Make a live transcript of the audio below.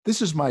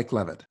This is Mike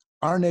Levitt.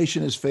 Our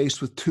nation is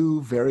faced with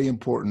two very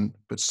important,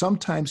 but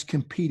sometimes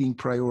competing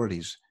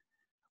priorities.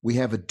 We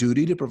have a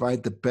duty to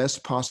provide the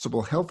best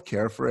possible health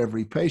care for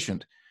every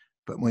patient,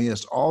 but we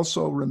must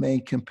also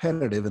remain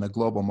competitive in a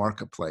global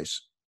marketplace.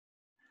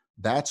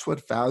 That's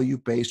what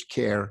value-based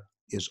care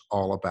is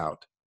all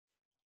about.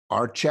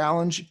 Our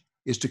challenge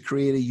is to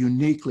create a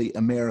uniquely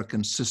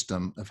American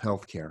system of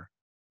healthcare.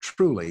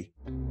 Truly,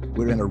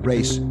 we're in a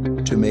race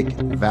to make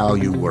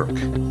value work.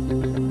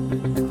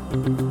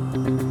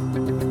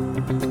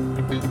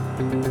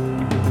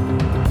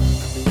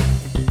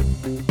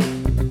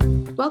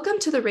 Welcome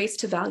to The Race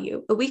to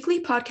Value, a weekly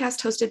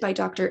podcast hosted by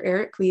Dr.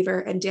 Eric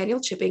Weaver and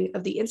Daniel Chipping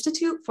of the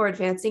Institute for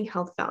Advancing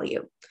Health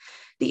Value.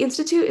 The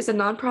Institute is a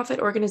nonprofit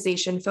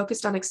organization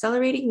focused on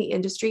accelerating the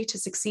industry to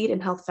succeed in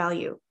health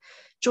value.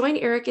 Join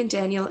Eric and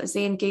Daniel as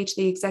they engage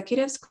the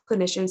executives,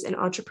 clinicians, and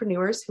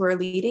entrepreneurs who are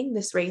leading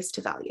this race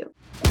to value.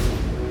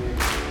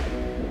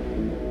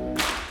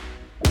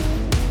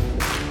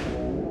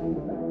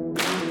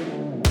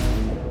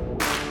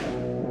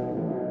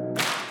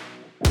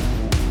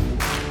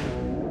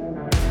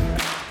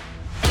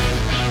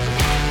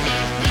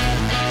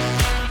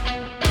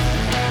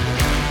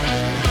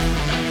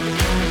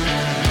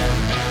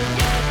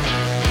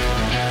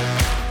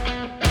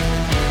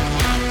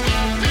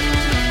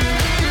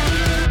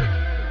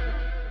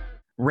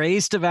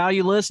 Race to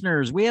Value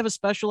listeners, we have a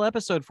special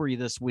episode for you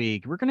this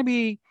week. We're going to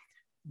be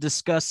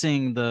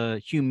discussing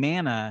the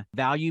Humana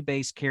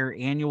Value-Based Care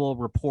Annual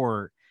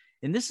Report.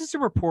 And this is a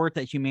report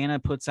that Humana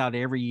puts out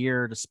every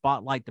year to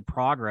spotlight the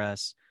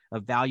progress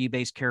of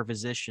value-based care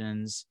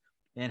physicians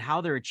and how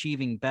they're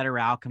achieving better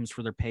outcomes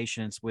for their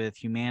patients with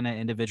Humana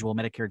Individual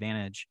Medicare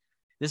Advantage.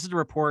 This is a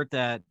report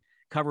that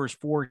covers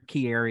four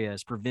key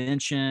areas: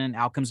 prevention,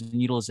 outcomes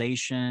and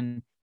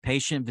utilization,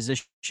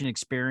 patient-physician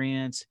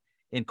experience,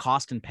 in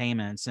cost and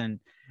payments. And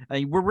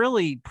we're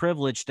really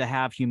privileged to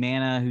have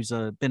Humana, who's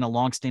been a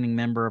longstanding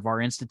member of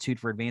our Institute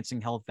for Advancing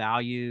Health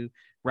Value,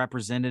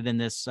 represented in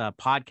this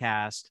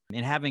podcast,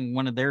 and having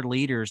one of their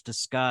leaders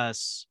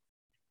discuss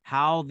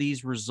how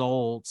these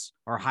results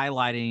are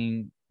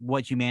highlighting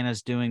what Humana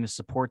is doing to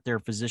support their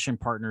physician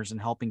partners in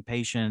helping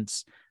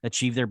patients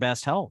achieve their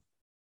best health.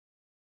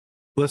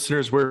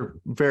 Listeners, we're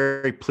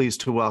very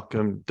pleased to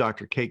welcome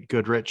Dr. Kate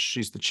Goodrich.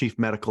 She's the Chief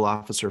Medical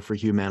Officer for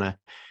Humana.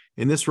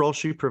 In this role,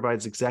 she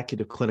provides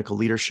executive clinical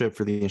leadership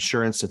for the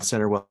insurance and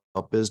CenterWell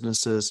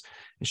businesses,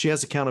 and she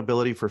has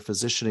accountability for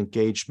physician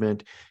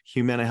engagement,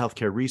 Humana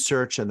healthcare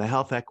research, and the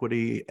health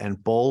equity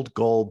and bold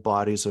goal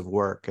bodies of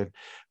work. And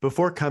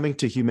before coming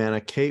to Humana,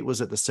 Kate was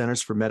at the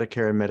Centers for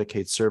Medicare and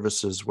Medicaid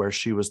Services, where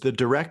she was the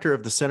director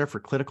of the Center for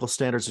Clinical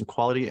Standards and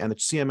Quality and the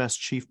CMS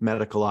Chief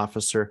Medical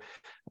Officer.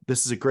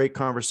 This is a great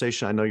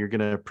conversation. I know you're going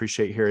to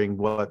appreciate hearing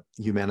what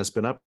Humana's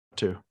been up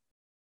to.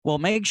 Well,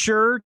 make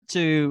sure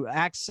to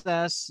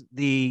access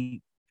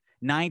the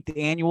 9th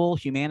annual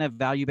Humana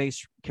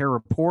Value-Based Care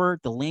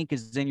Report. The link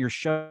is in your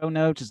show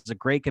notes. It's a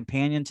great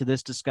companion to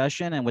this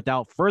discussion. And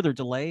without further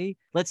delay,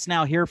 let's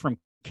now hear from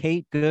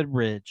Kate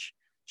Goodrich,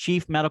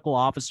 Chief Medical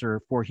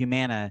Officer for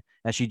Humana,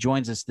 as she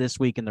joins us this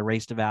week in the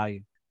Race to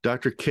Value.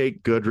 Dr.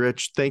 Kate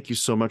Goodrich, thank you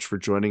so much for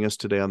joining us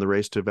today on the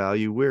Race to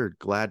Value. We're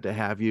glad to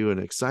have you and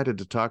excited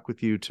to talk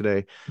with you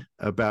today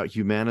about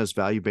Humana's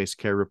Value-Based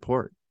Care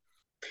Report.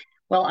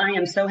 Well, I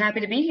am so happy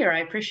to be here.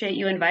 I appreciate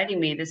you inviting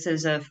me. This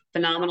is a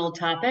phenomenal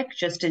topic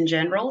just in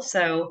general,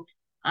 so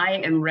I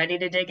am ready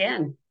to dig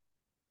in.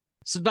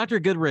 So, Dr.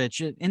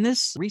 Goodrich, in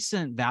this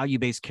recent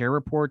value-based care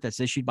report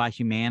that's issued by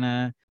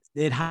Humana,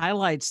 it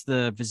highlights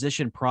the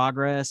physician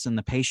progress and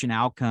the patient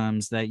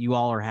outcomes that you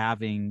all are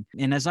having.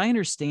 And as I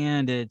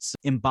understand, it's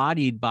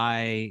embodied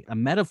by a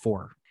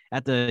metaphor.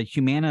 At the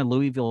Humana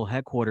Louisville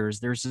headquarters,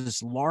 there's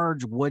this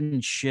large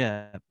wooden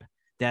ship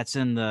that's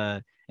in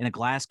a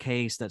glass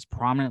case that's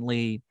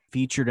prominently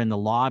featured in the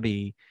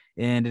lobby.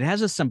 And it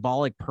has a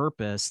symbolic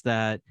purpose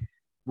that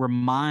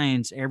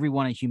reminds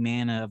everyone at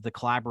Humana of the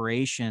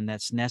collaboration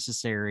that's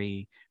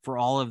necessary for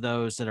all of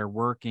those that are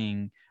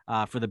working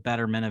for the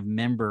betterment of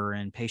member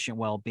and patient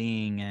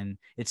well-being. And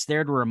it's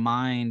there to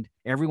remind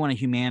everyone at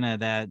Humana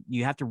that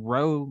you have to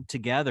row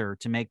together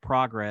to make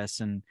progress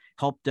and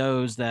help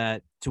those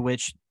that to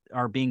which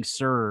are being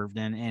served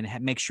and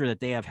make sure that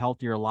they have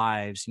healthier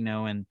lives,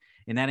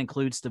 and that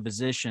includes the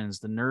physicians,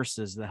 the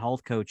nurses, the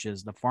health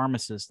coaches, the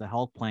pharmacists, the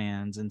health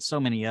plans, and so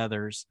many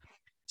others.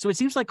 So it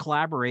seems like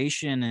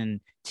collaboration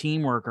and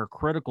teamwork are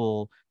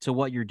critical to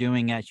what you're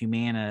doing at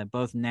Humana,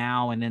 both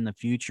now and in the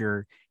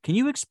future. Can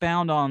you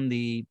expound on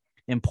the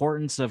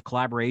importance of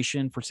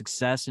collaboration for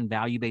success in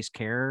value-based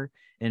care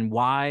and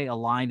why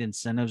aligned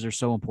incentives are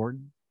so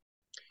important?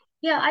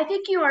 Yeah, I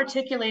think you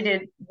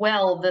articulated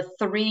well the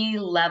three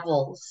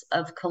levels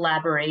of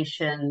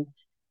collaboration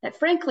that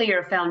frankly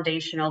are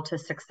foundational to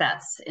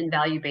success in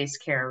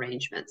value-based care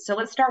arrangements. So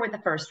let's start with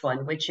the first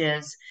one, which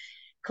is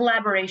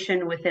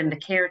collaboration within the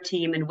care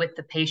team and with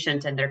the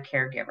patient and their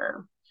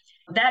caregiver.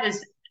 That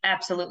is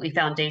absolutely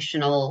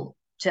foundational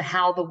to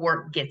how the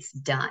work gets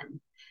done.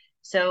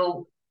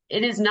 So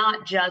it is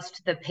not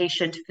just the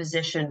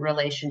patient-physician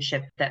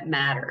relationship that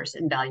matters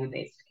in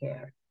value-based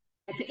care.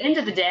 At the end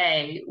of the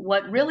day,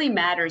 what really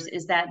matters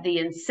is that the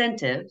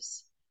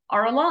incentives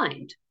are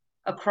aligned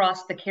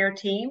across the care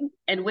team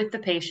and with the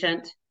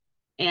patient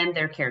and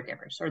their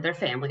caregivers or their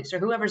families or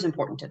whoever's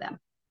important to them.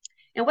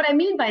 And what I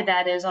mean by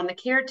that is on the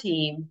care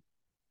team,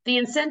 the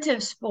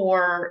incentives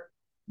for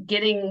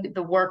getting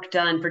the work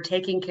done, for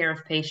taking care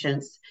of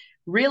patients,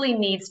 really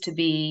needs to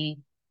be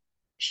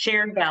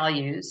shared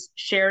values,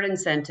 shared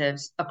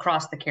incentives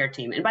across the care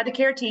team. And by the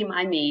care team,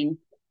 I mean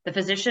the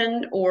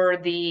physician or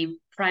the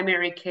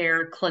primary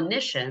care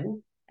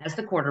clinician as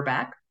the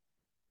quarterback,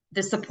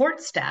 the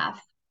support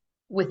staff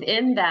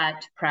within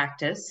that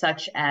practice,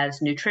 such as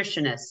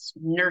nutritionists,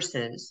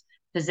 nurses,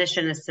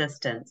 physician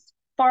assistants,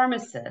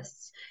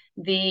 pharmacists,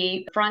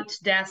 the front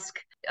desk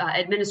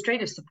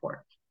administrative support.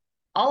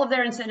 All of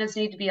their incentives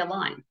need to be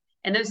aligned.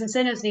 And those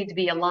incentives need to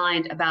be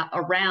aligned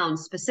around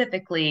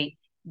specifically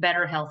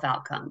better health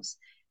outcomes.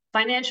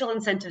 Financial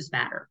incentives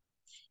matter.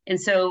 And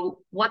so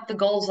what the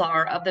goals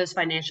are of those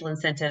financial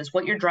incentives,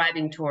 what you're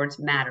driving towards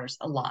matters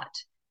a lot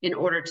in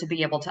order to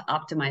be able to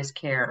optimize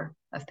care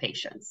of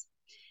patients.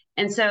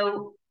 And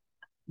so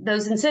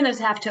those incentives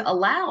have to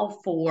allow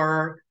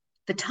for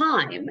the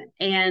time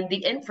and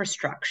the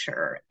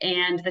infrastructure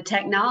and the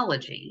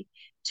technology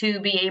to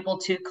be able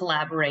to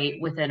collaborate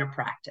within a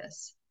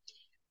practice.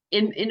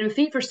 In a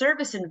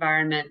fee-for-service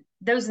environment,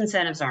 those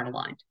incentives aren't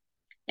aligned.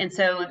 And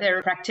so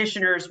their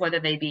practitioners, whether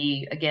they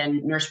be,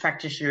 again, nurse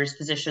practitioners,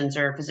 physicians,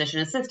 or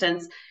physician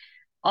assistants,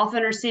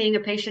 often are seeing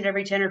a patient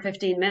every 10 or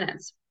 15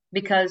 minutes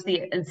because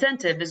the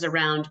incentive is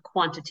around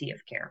quantity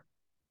of care.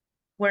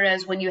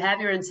 Whereas when you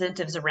have your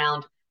incentives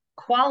around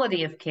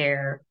quality of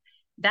care,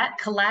 that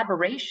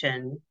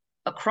collaboration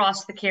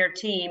across the care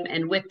team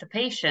and with the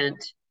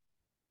patient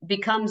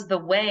becomes the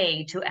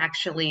way to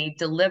actually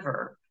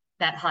deliver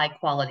that high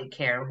quality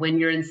care when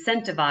you're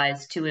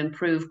incentivized to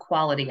improve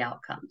quality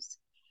outcomes.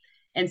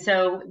 And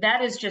so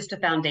that is just a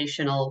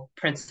foundational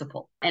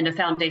principle and a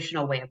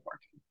foundational way of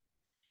working.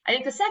 I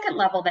think the second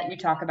level that you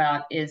talk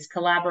about is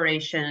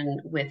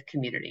collaboration with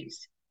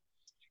communities.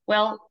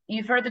 Well,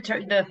 you've heard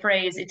the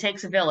phrase, it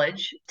takes a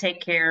village to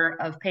take care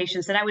of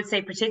patients. And I would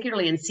say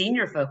particularly in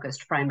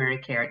senior-focused primary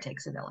care, it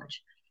takes a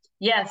village.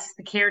 Yes,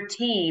 the care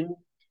team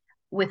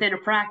within a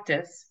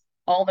practice,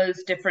 all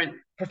those different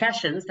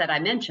professions that I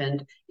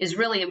mentioned, is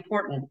really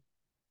important.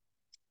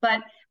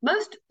 But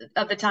most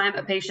of the time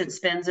a patient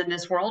spends in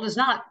this world is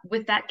not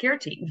with that care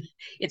team.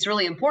 It's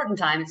really important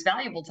time, it's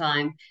valuable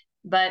time,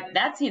 but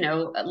that's,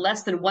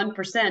 less than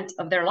 1%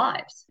 of their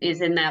lives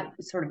is in that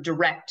sort of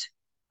direct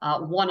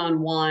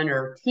one-on-one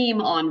or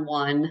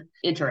team-on-one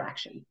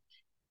interaction.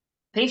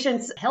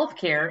 Patients'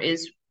 healthcare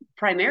is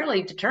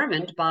primarily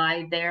determined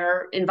by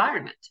their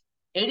environment.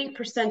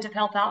 80% of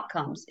health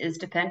outcomes is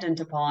dependent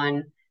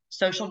upon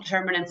social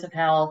determinants of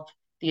health,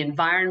 the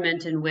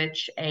environment in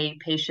which a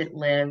patient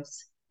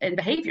lives, and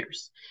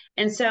behaviors.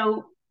 And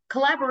so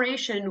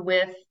collaboration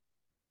with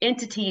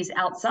entities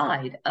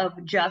outside of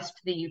just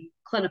the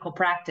clinical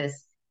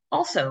practice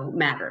also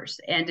matters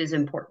and is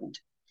important.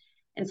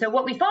 And so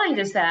what we find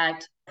is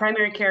that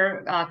primary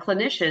care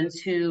clinicians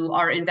who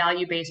are in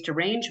value-based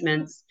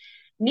arrangements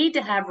need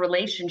to have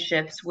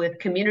relationships with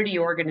community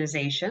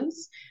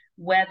organizations,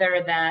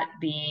 whether that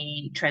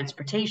be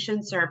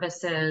transportation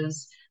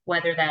services,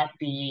 whether that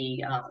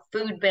be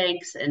food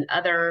banks and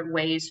other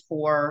ways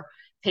for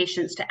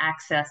patients to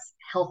access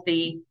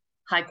healthy,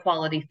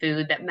 high-quality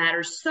food that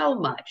matters so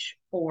much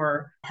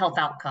for health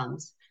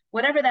outcomes.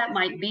 Whatever that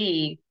might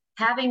be,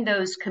 having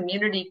those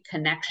community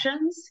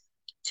connections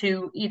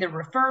to either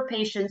refer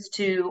patients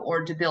to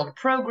or to build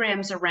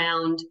programs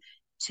around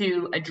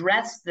to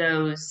address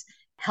those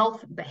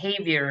health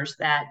behaviors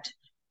that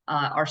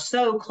are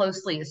so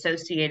closely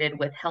associated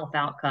with health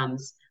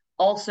outcomes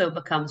also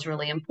becomes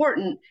really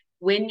important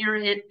when your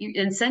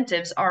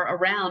incentives are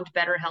around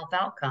better health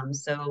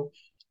outcomes. So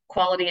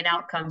quality and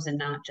outcomes and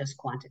not just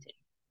quantity.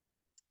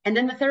 And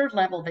then the third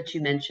level that you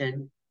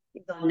mentioned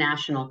is on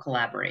national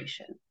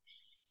collaboration.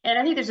 And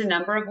I think there's a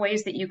number of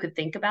ways that you could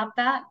think about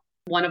that.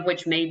 One of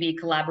which may be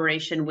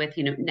collaboration with,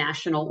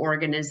 national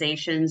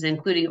organizations,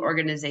 including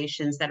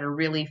organizations that are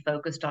really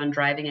focused on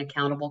driving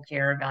accountable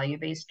care,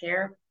 value-based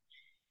care.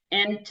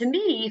 And to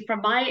me,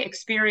 from my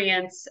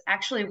experience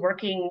actually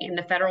working in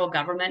the federal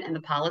government and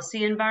the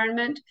policy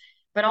environment,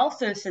 but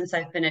also since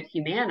I've been at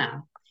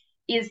Humana,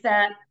 is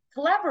that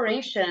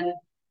collaboration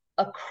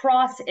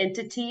across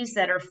entities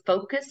that are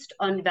focused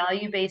on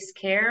value-based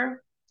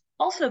care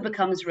also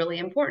becomes really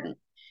important.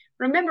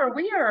 Remember,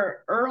 we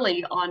are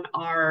early on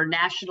our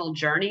national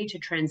journey to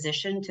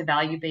transition to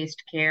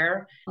value-based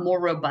care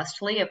more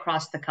robustly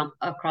across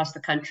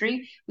the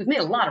country. We've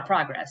made a lot of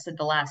progress in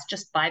the last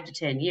just 5 to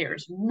 10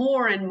 years.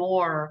 More and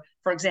more,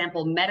 for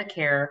example,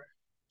 Medicare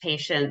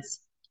patients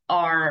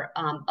are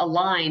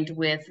aligned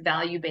with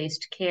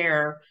value-based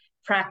care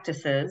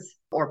practices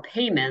or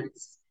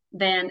payments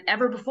than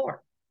ever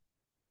before.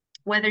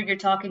 Whether you're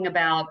talking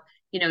about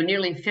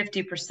Nearly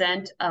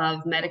 50%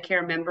 of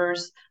Medicare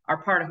members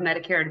are part of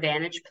Medicare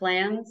Advantage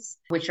plans,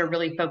 which are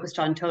really focused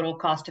on total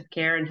cost of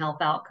care and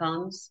health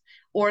outcomes,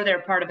 or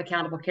they're part of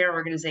accountable care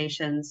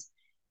organizations.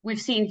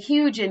 We've seen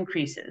huge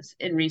increases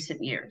in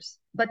recent years,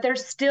 but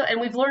there's still, and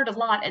we've learned a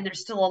lot, and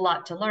there's still a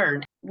lot to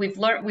learn.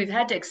 We've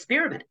had to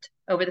experiment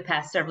over the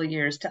past several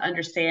years to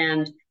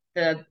understand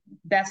the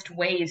best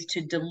ways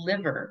to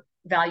deliver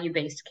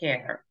value-based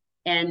care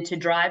and to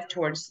drive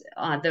towards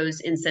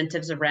those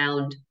incentives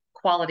around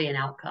quality and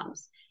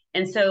outcomes.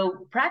 And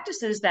so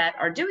practices that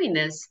are doing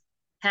this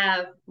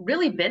have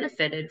really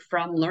benefited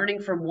from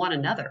learning from one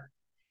another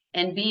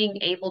and being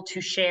able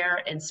to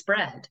share and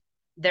spread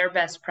their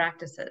best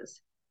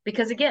practices.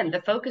 Because again,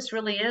 the focus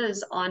really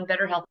is on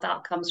better health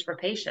outcomes for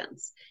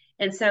patients.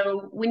 And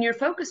so when you're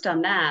focused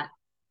on that,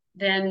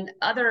 then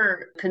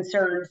other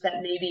concerns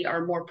that maybe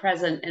are more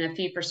present in a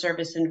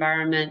fee-for-service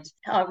environment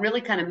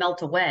really kind of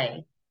melt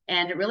away.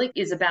 And it really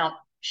is about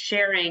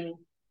sharing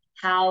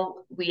how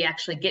we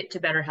actually get to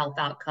better health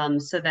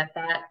outcomes so that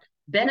that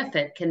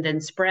benefit can then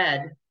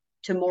spread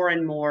to more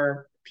and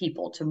more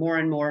people, to more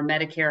and more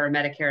Medicare or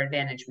Medicare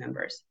Advantage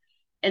members.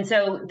 And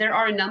so there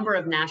are a number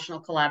of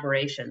national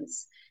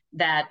collaborations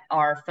that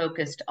are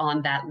focused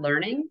on that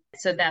learning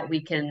so that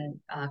we can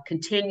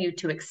continue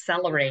to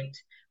accelerate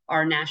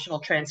our national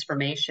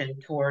transformation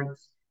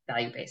towards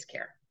value-based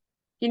care.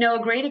 A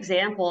great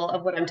example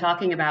of what I'm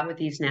talking about with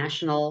these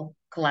national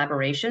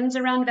collaborations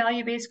around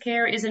value-based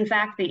care is, in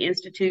fact, the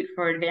Institute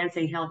for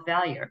Advancing Health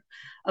Value,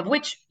 of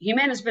which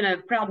Humana has been a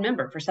proud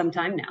member for some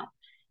time now.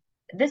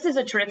 This is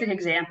a terrific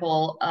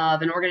example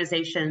of an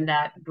organization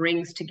that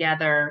brings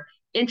together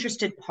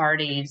interested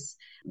parties,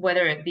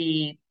 whether it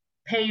be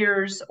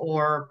payers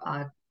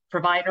or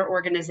provider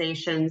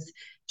organizations,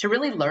 to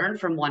really learn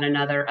from one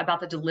another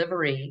about the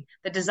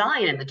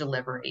design and the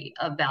delivery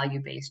of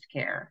value-based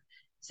care.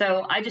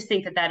 So I just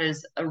think that that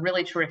is a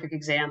really terrific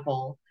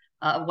example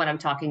of what I'm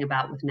talking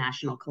about with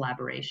national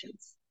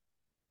collaborations.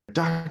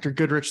 Dr.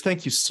 Goodrich,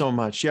 thank you so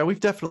much. Yeah, we've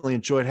definitely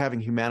enjoyed having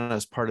Humana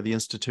as part of the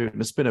Institute,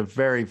 and it's been a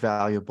very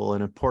valuable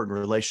and important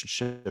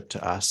relationship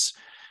to us.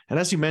 And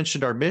as you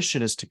mentioned, our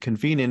mission is to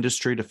convene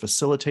industry to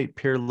facilitate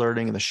peer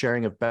learning and the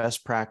sharing of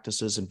best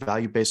practices in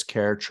value-based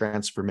care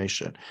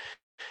transformation.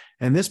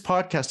 And this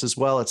podcast as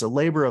well, it's a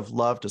labor of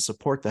love to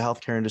support the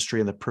healthcare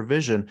industry and the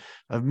provision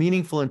of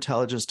meaningful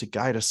intelligence to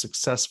guide a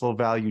successful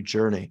value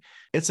journey.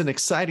 It's an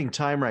exciting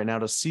time right now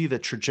to see the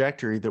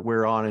trajectory that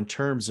we're on in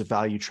terms of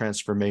value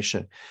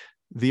transformation.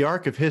 The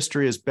arc of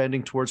history is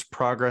bending towards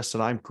progress,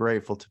 and I'm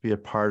grateful to be a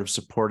part of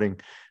supporting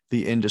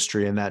the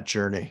industry in that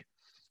journey.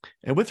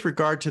 And with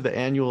regard to the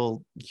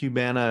annual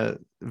Humana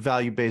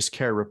value-based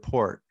care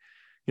report,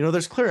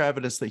 there's clear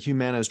evidence that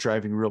Humana is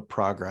driving real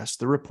progress.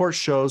 The report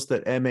shows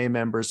that MA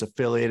members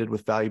affiliated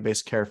with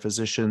value-based care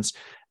physicians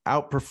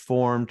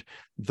outperformed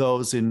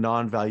those in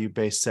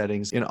non-value-based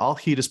settings in all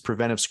HEDIS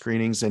preventive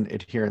screenings and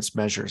adherence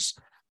measures.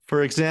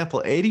 For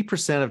example,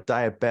 80% of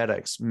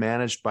diabetics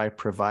managed by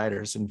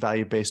providers in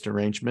value-based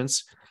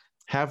arrangements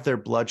have their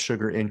blood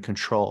sugar in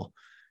control,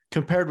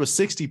 compared with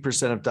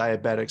 60% of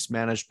diabetics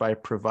managed by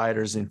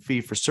providers in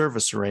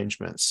fee-for-service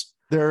arrangements.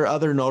 There are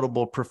other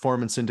notable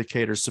performance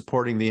indicators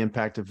supporting the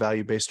impact of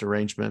value-based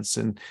arrangements,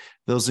 and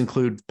those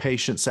include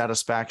patient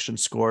satisfaction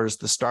scores,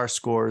 the STAR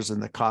scores,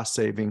 and the cost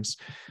savings.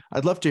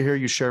 I'd love to hear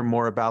you share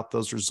more about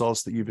those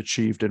results that you've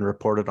achieved and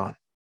reported on.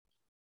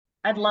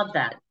 I'd love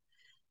that.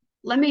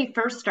 Let me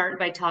first start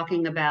by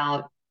talking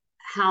about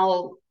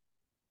how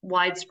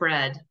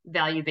widespread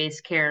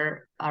value-based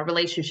care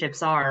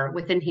relationships are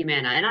within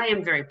Humana. And I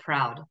am very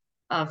proud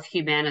of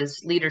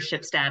Humana's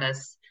leadership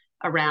status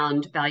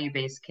around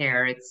value-based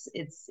care.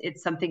 It's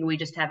something we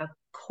just have a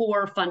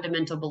core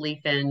fundamental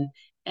belief in,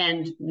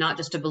 and not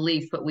just a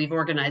belief, but we've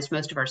organized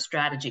most of our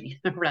strategy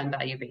around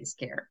value-based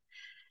care.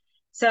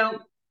 So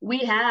we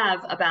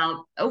have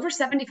about over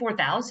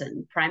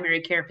 74,000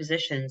 primary care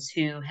physicians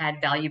who had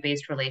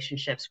value-based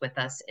relationships with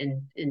us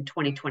in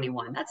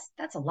 2021.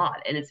 That's a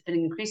lot, and it's been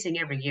increasing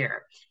every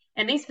year.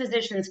 And these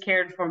physicians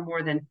cared for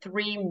more than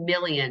 3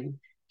 million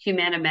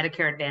Humana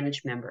Medicare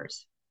Advantage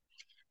members.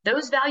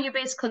 Those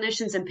value-based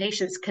clinicians and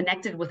patients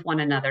connected with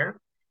one another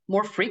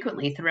more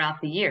frequently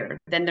throughout the year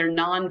than their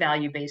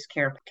non-value-based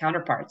care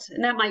counterparts.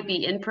 And that might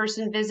be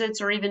in-person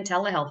visits or even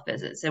telehealth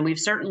visits. And we've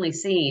certainly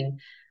seen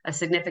a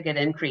significant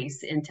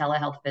increase in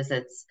telehealth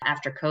visits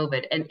after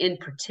COVID, and in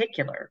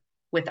particular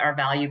with our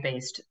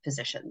value-based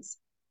physicians.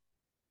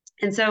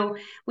 And so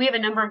we have a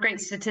number of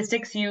great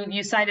statistics.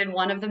 You cited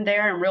one of them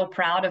there. I'm real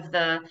proud of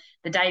the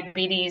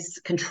diabetes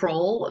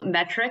control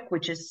metric,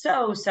 which is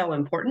so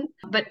important.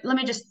 But let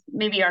me just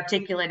maybe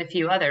articulate a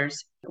few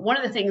others. One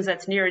of the things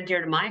that's near and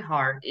dear to my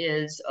heart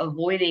is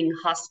avoiding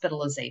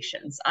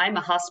hospitalizations. I'm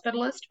a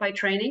hospitalist by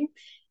training.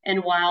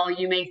 And while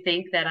you may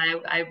think that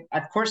I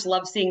of course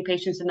love seeing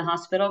patients in the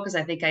hospital because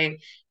I think I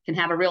can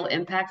have a real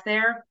impact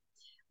there,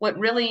 what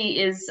really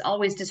is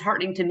always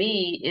disheartening to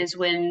me is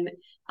when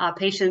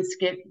patients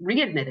get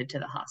readmitted to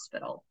the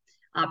hospital.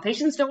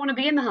 Patients don't want to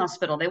be in the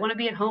hospital. They want to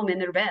be at home in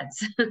their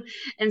beds.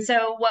 And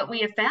so what we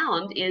have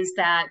found is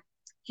that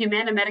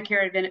Humana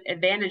Medicare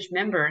Advantage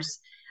members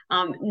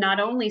not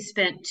only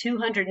spent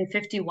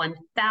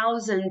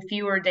 251,000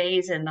 fewer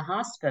days in the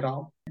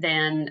hospital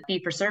than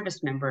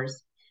fee-for-service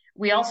members,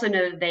 we also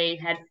know that they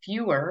had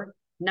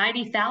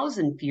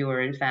 90,000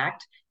 fewer, in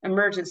fact,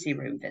 emergency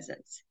room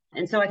visits.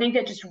 And so I think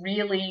that just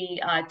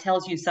really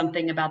tells you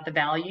something about the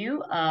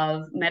value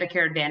of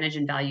Medicare Advantage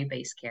and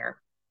value-based care.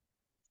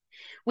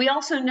 We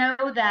also know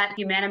that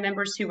Humana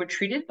members who were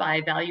treated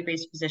by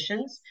value-based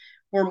physicians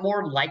were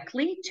more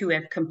likely to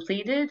have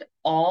completed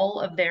all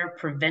of their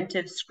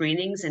preventive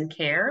screenings and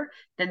care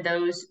than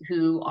those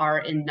who are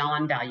in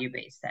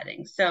non-value-based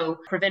settings. So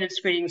preventive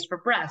screenings for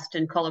breast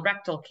and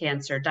colorectal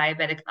cancer,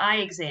 diabetic eye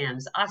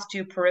exams,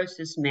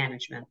 osteoporosis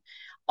management,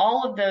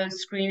 all of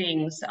those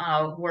screenings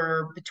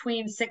were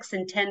between 6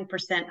 and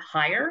 10%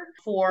 higher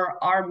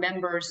for our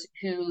members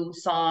who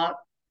saw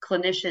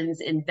clinicians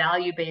in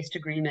value-based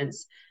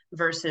agreements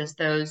versus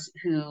those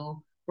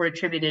who were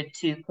attributed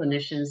to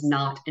clinicians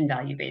not in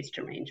value-based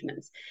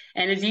arrangements.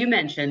 And as you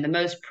mentioned, the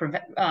most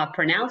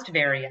pronounced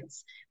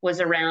variance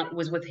was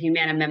with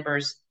Humana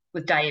members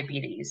with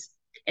diabetes.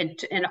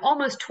 And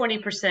almost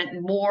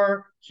 20%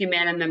 more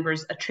Humana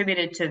members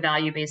attributed to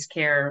value-based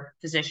care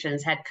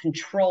physicians had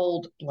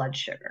controlled blood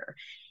sugar.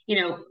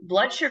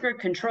 Blood sugar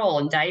control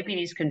and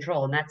diabetes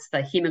control, and that's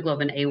the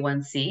hemoglobin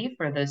A1C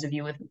for those of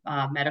you with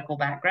medical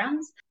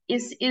backgrounds,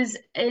 is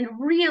a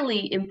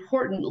really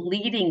important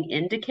leading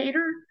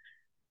indicator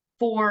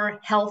for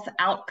health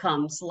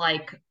outcomes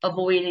like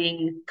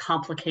avoiding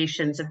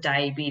complications of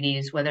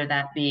diabetes, whether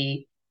that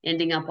be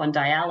ending up on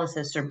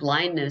dialysis or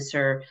blindness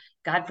or,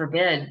 God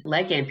forbid,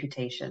 leg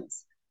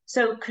amputations.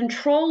 So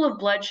control of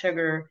blood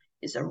sugar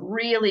is a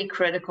really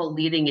critical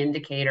leading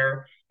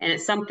indicator, and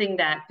it's something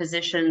that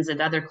physicians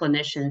and other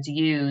clinicians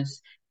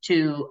use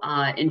to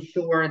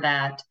ensure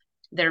that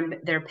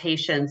their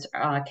patients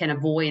can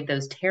avoid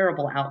those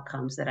terrible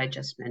outcomes that I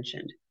just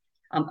mentioned.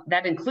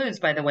 That includes,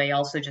 by the way,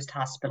 also just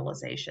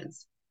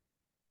hospitalizations.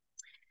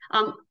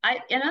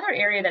 Another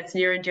area that's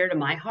near and dear to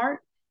my heart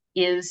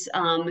is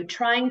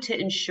trying to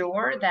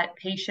ensure that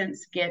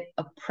patients get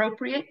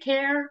appropriate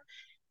care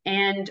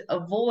and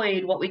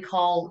avoid what we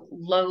call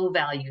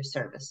low-value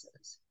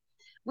services.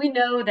 We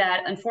know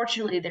that,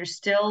 unfortunately, there's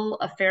still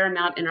a fair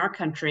amount in our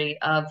country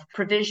of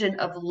provision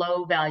of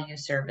low-value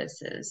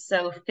services.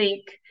 So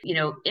think,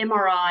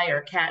 MRI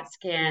or CAT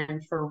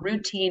scan for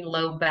routine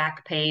low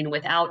back pain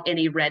without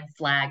any red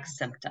flag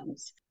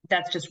symptoms.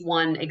 That's just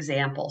one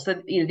example. So,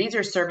 these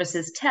are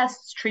services,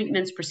 tests,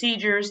 treatments,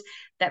 procedures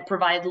that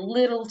provide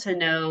little to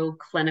no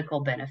clinical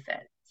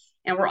benefit.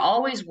 And we're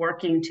always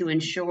working to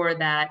ensure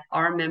that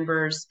our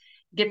members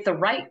get the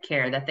right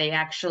care, that they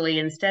actually,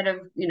 instead of,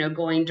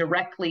 going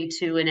directly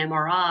to an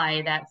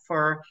MRI, that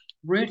for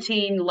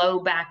routine low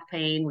back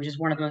pain, which is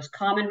one of the most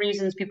common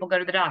reasons people go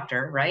to the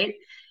doctor, right?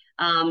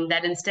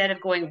 That instead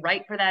of going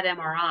right for that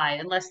MRI,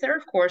 unless they're,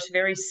 of course,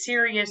 very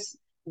serious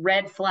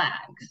red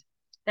flags,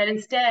 that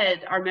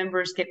instead our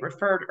members get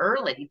referred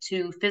early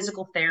to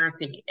physical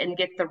therapy and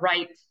get the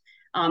right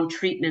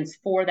treatments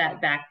for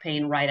that back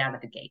pain right out of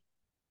the gate.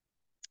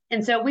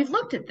 And so we've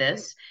looked at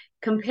this,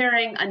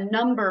 comparing a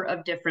number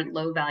of different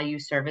low-value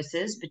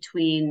services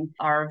between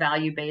our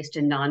value-based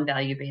and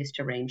non-value-based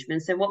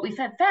arrangements. And what we've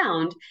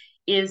found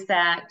is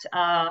that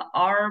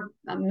our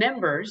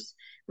members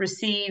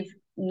receive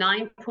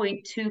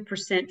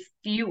 9.2%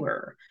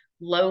 fewer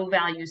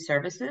low-value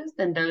services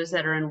than those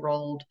that are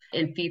enrolled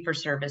in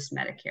fee-for-service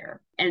Medicare.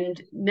 And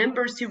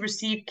members who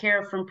receive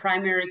care from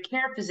primary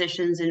care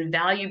physicians in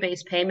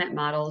value-based payment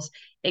models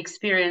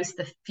experience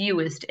the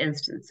fewest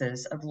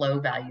instances of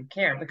low-value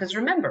care. Because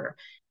remember,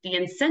 the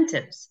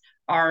incentives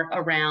are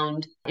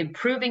around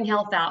improving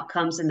health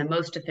outcomes in the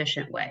most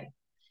efficient way.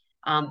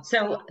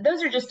 So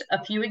those are just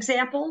a few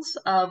examples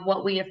of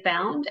what we have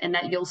found and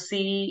that you'll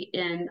see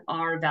in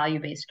our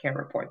value-based care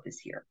report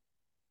this year.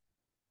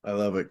 I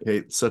love it,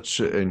 Kate. Such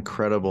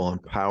incredible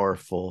and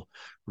powerful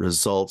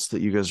results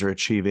that you guys are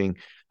achieving.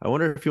 I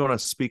wonder if you want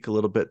to speak a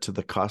little bit to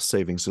the cost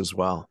savings as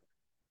well.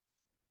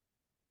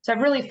 So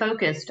I've really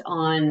focused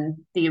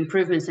on the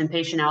improvements in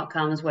patient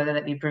outcomes, whether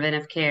that be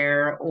preventive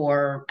care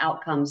or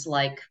outcomes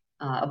like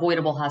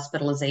avoidable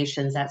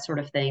hospitalizations, that sort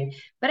of thing.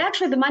 But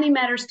actually, the money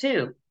matters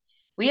too.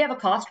 We have a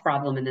cost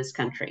problem in this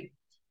country.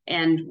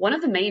 And one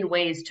of the main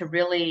ways to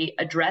really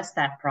address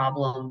that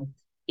problem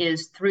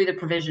is through the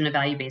provision of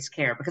value-based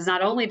care, because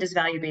not only does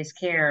value-based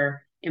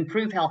care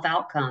improve health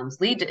outcomes,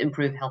 lead to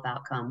improved health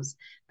outcomes,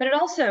 but it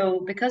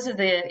also, because of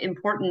the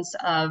importance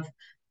of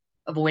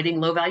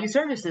avoiding low-value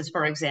services,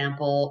 for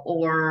example,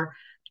 or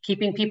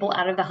keeping people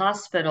out of the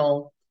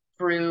hospital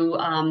through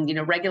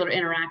regular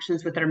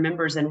interactions with their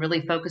members and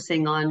really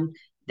focusing on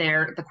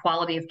the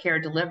quality of care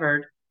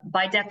delivered,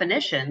 by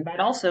definition, that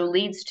also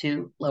leads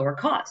to lower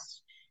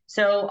costs.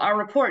 So our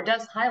report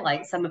does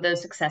highlight some of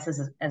those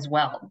successes as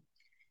well.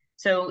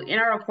 So in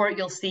our report,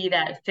 you'll see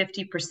that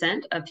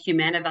 50% of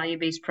Humana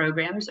value-based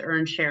programs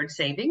earned shared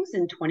savings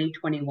in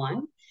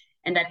 2021.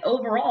 and that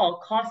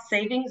overall cost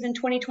savings in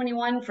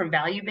 2021 for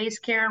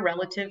value-based care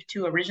relative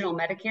to original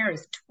Medicare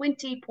is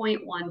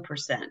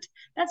 20.1%.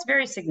 That's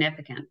very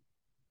significant.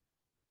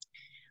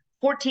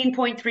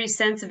 14.3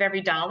 cents of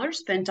every dollar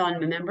spent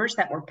on members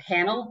that were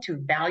paneled to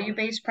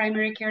value-based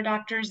primary care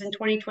doctors in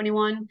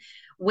 2021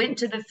 went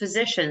to the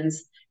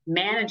physicians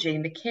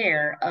managing the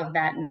care of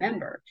that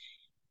member.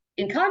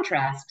 In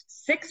contrast,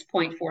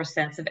 6.4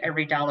 cents of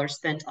every dollar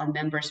spent on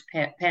members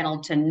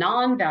paneled to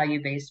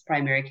non-value-based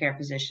primary care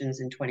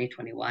physicians in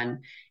 2021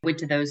 went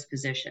to those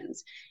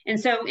physicians. And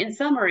so in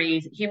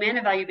summary,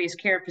 Humana value-based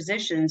care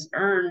physicians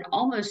earn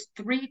almost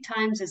 3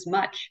 times as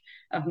much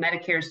of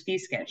Medicare's fee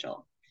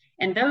schedule.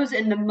 And those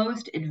in the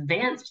most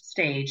advanced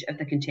stage of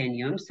the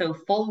continuum, so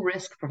full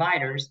risk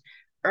providers,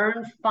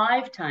 earn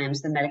 5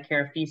 times the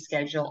Medicare fee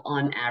schedule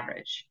on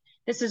average.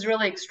 This is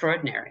really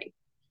extraordinary.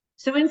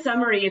 So in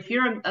summary, if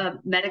you're a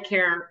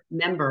Medicare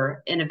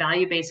member in a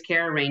value-based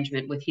care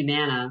arrangement with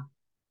Humana,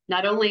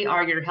 not only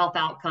are your health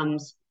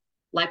outcomes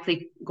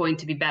likely going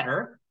to be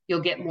better,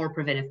 you'll get more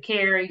preventive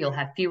care, you'll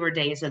have fewer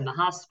days in the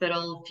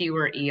hospital,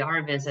 fewer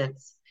ER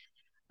visits,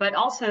 but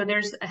also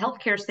there's a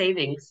healthcare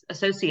savings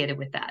associated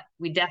with that.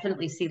 We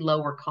definitely see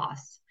lower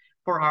costs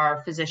for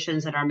our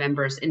physicians and our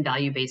members in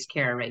value-based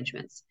care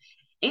arrangements.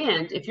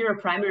 And if you're a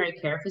primary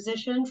care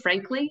physician,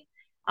 frankly,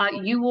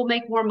 you will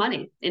make more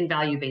money in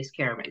value-based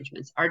care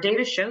arrangements. Our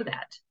data show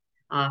that.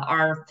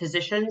 Our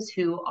physicians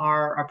who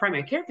are our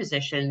primary care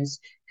physicians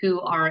who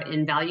are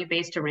in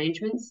value-based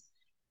arrangements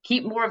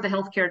keep more of the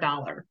healthcare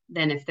dollar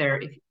than if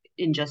they're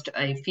in just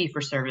a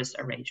fee-for-service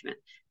arrangement.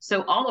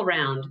 So all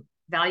around,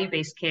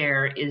 value-based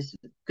care is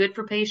good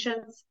for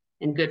patients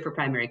and good for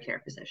primary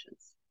care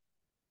physicians.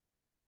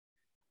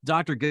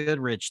 Dr.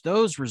 Goodrich,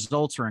 those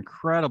results are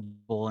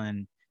incredible,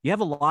 and you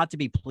have a lot to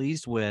be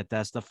pleased with,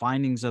 as the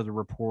findings of the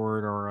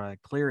report are a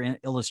clear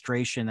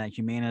illustration that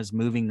Humana is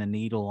moving the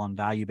needle on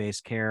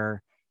value-based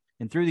care.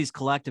 And through these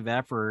collective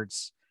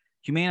efforts,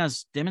 Humana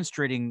is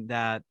demonstrating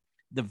that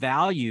the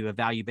value of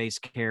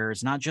value-based care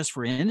is not just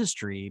for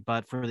industry,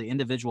 but for the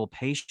individual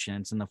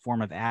patients in the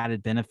form of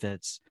added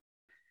benefits.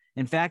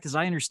 In fact, as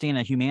I understand,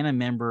 a Humana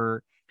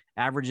member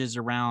averages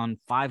around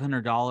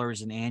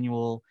 $500 in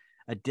annual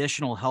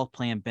additional health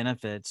plan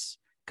benefits,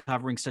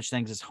 covering such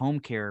things as home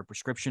care,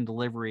 prescription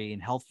delivery,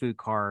 and health food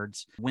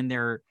cards when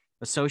they're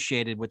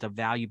associated with a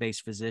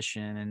value-based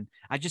physician. And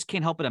I just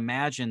can't help but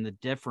imagine the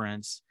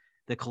difference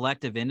the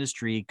collective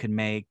industry could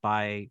make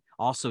by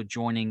also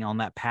joining on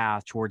that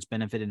path towards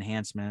benefit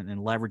enhancement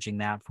and leveraging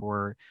that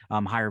for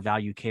higher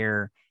value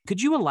care.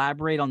 Could you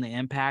elaborate on the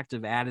impact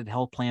of added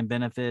health plan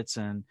benefits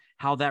and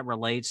how that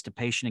relates to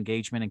patient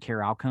engagement and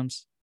care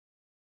outcomes?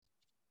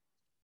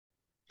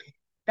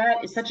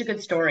 That is such a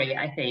good story,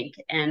 I think,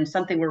 and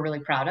something we're really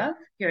proud of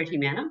here at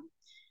Humana.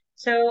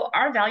 So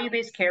our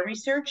value-based care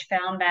research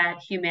found that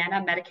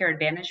Humana Medicare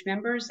Advantage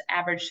members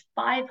averaged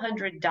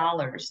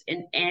 $500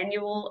 in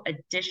annual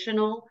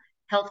additional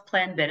health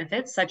plan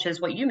benefits, such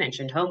as what you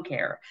mentioned, home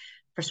care,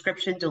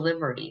 prescription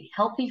delivery,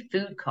 healthy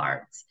food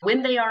cards,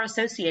 when they are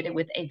associated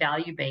with a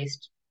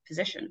value-based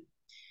physician.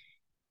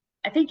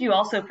 I think you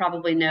also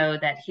probably know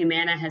that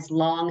Humana has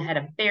long had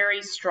a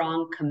very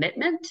strong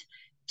commitment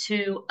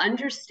to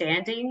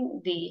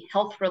understanding the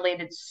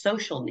health-related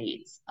social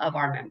needs of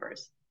our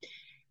members.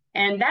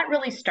 And that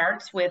really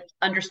starts with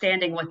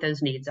understanding what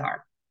those needs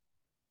are.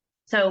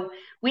 So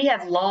we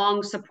have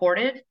long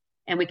supported,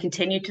 and we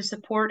continue to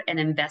support, an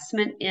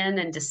investment in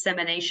and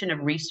dissemination of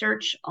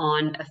research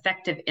on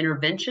effective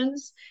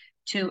interventions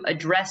to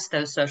address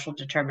those social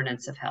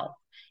determinants of health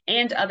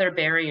and other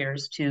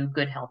barriers to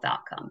good health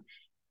outcome.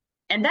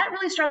 And that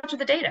really starts with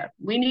the data.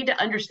 We need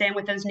to understand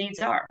what those needs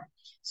are.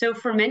 So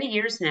for many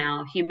years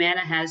now,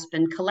 Humana has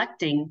been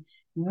collecting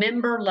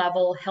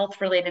member-level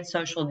health-related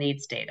social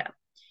needs data.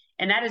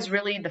 And that is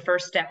really the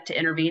first step to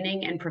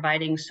intervening and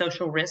providing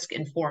social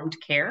risk-informed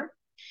care.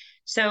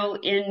 So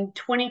in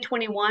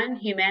 2021,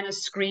 Humana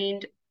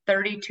screened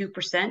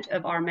 32%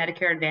 of our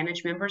Medicare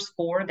Advantage members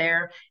for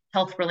their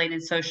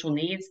health-related social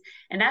needs,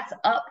 and that's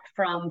up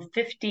from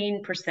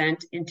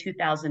 15% in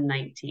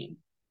 2019.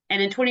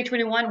 And in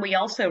 2021, we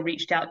also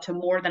reached out to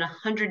more than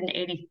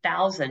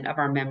 180,000 of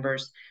our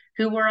members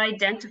who were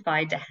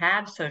identified to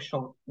have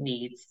social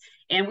needs,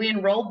 and we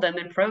enrolled them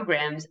in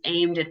programs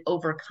aimed at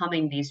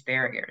overcoming these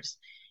barriers.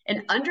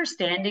 And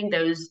understanding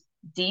those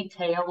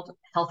detailed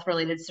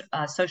health-related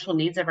social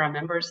needs of our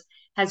members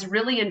has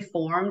really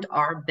informed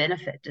our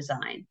benefit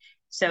design.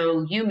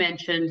 So you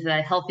mentioned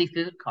the healthy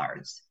food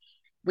cards.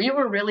 We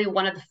were really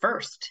one of the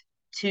first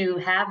to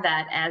have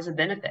that as a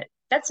benefit.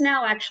 That's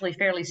now actually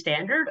fairly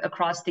standard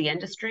across the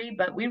industry,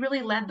 but we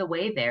really led the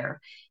way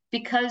there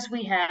because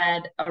we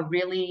had a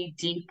really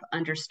deep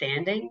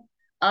understanding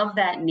of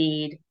that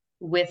need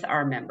with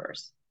our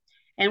members.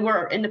 And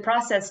we're in the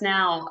process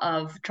now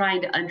of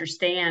trying to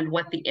understand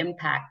what the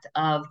impact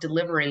of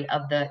delivery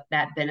of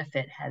that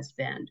benefit has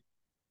been.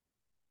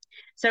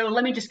 So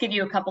let me just give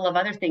you a couple of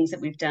other things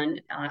that we've done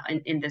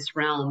in this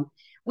realm.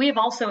 We have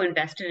also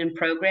invested in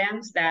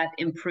programs that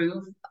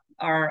improve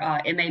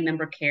our MA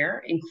member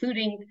care,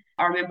 including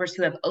our members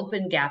who have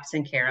open gaps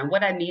in care. And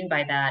what I mean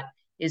by that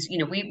is,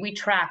 we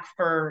track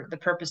for the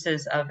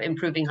purposes of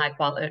improving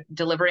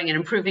delivering and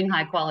improving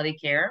high quality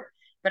care.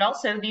 But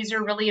also, these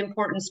are really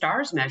important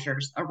STARS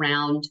measures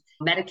around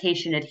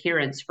medication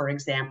adherence, for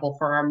example,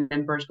 for our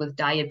members with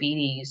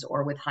diabetes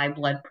or with high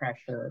blood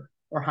pressure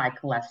or high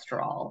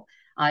cholesterol,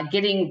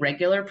 getting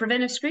regular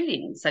preventive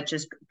screening, such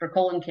as for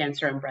colon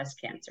cancer and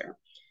breast cancer.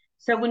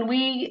 So when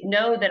we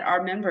know that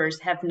our members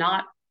have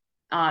not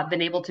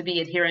been able to be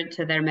adherent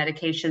to their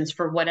medications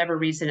for whatever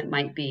reason it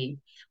might be,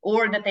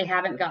 or that they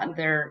haven't gotten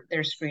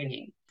their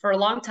screening. For a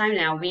long time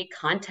now, we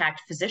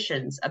contact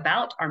physicians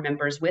about our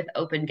members with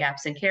open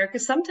gaps in care,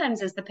 because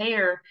sometimes as the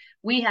payer,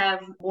 we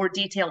have more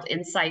detailed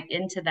insight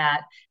into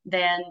that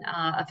than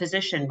a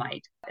physician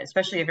might,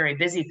 especially a very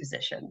busy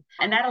physician.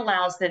 And that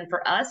allows then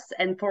for us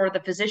and for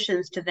the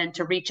physicians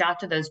to reach out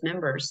to those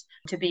members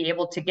to be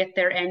able to get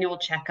their annual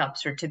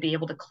checkups or to be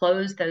able to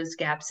close those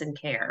gaps in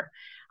care.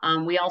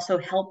 We also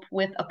help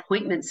with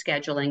appointment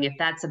scheduling if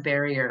that's a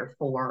barrier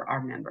for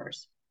our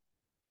members.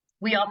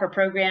 We offer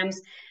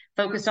programs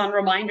focused on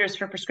reminders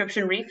for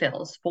prescription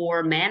refills,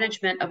 for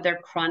management of their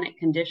chronic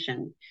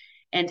condition,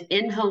 and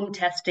in-home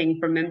testing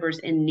for members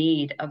in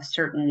need of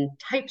certain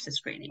types of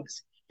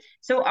screenings.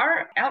 So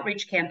our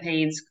outreach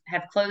campaigns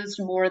have closed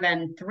more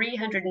than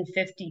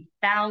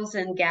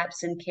 350,000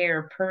 gaps in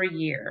care per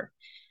year.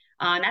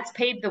 And that's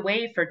paved the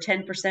way for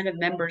 10% of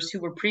members who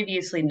were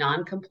previously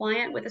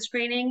non-compliant with a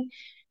screening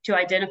to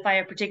identify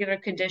a particular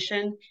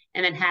condition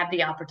and then have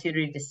the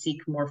opportunity to seek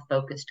more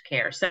focused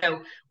care.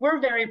 So we're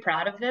very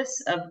proud of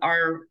this, of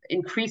our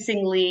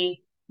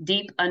increasingly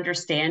deep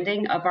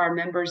understanding of our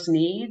members'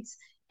 needs,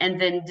 and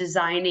then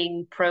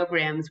designing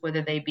programs,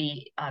 whether they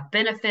be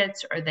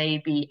benefits or they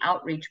be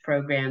outreach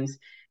programs,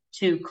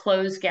 to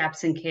close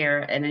gaps in care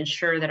and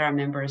ensure that our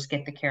members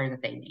get the care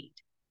that they need.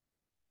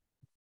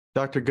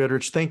 Dr.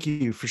 Goodrich, thank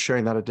you for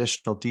sharing that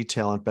additional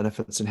detail on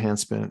benefits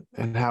enhancement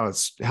and how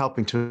it's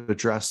helping to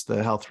address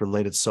the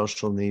health-related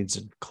social needs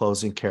and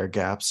closing care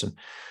gaps. And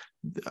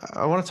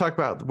I want to talk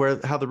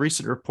about how the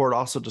recent report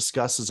also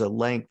discusses at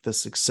length the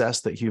success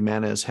that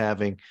Humana is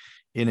having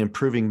in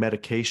improving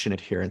medication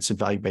adherence and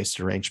value-based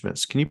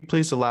arrangements. Can you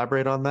please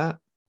elaborate on that?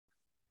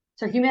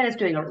 So Humana is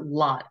doing a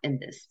lot in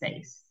this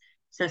space.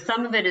 So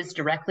some of it is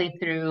directly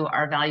through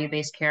our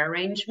value-based care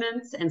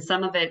arrangements, and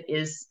some of it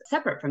is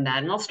separate from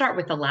that. And I'll start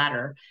with the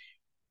latter.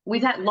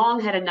 We've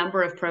long had a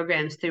number of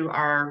programs through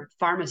our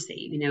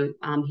pharmacy.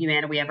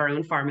 Humana, we have our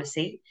own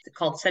pharmacy. It's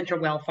called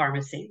CenterWell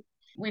Pharmacy.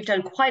 We've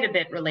done quite a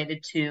bit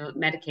related to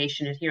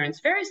medication adherence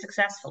very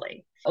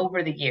successfully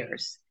over the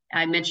years.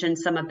 I mentioned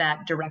some of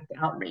that direct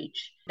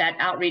outreach. That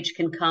outreach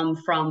can come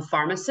from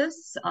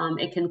pharmacists.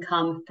 It can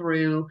come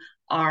through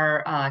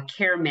our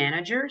care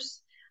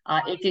managers.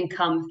 It can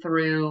come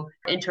through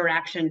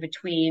interaction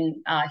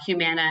between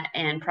Humana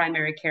and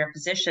primary care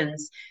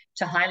physicians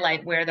to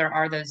highlight where there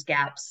are those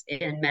gaps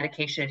in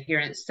medication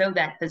adherence so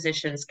that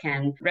physicians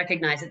can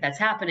recognize that that's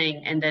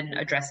happening and then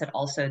address it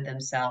also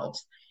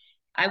themselves.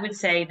 I would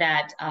say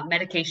that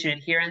medication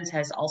adherence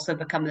has also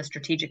become a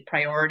strategic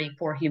priority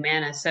for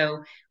Humana.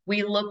 So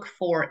we look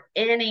for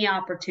any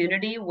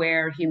opportunity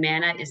where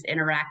Humana is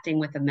interacting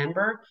with a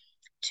member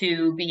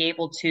to be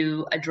able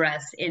to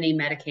address any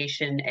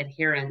medication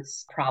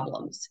adherence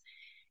problems.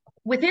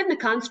 Within the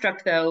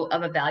construct, though,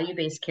 of a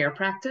value-based care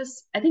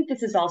practice, I think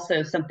this is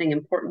also something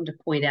important to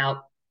point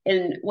out.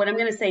 And what I'm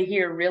going to say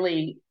here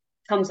really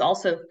comes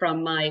also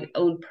from my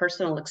own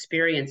personal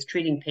experience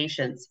treating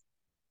patients,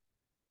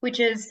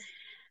 which is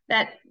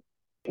that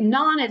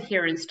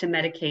non-adherence to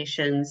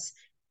medications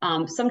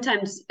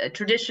sometimes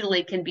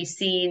traditionally can be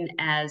seen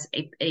as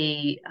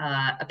a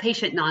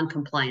patient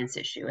non-compliance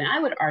issue. And I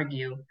would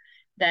argue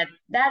that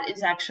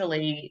is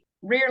actually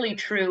rarely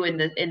true in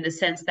the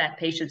sense that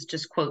patients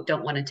just, quote,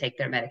 don't want to take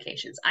their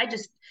medications. I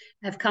just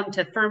have come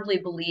to firmly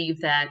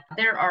believe that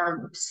there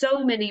are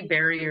so many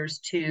barriers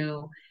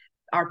to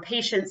our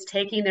patients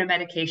taking their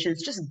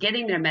medications, just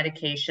getting their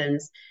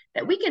medications,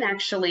 that we can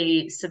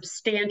actually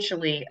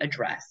substantially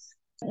address.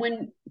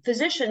 When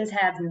physicians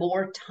have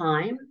more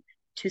time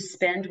to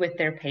spend with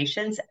their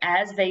patients,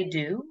 as they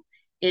do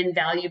in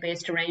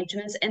value-based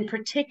arrangements, and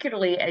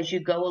particularly as you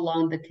go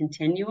along the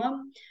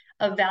continuum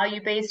of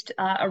value-based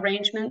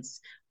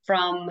arrangements,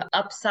 from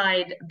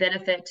upside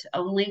benefit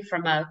only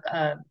from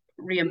a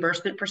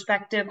reimbursement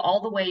perspective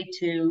all the way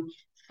to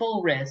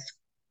full risk,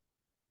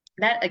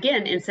 that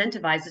again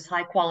incentivizes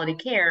high quality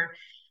care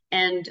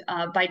and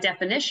by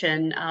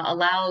definition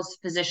allows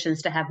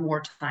physicians to have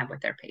more time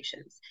with their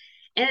patients.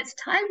 And it's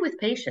time with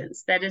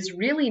patients that is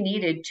really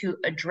needed to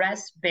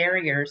address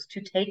barriers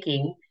to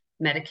taking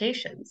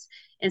medications.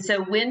 And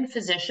so when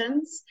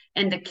physicians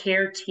and the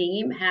care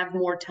team have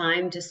more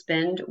time to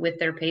spend with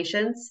their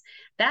patients,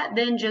 that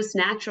then just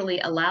naturally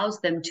allows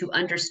them to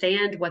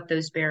understand what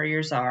those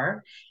barriers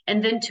are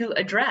and then to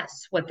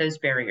address what those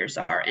barriers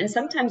are. And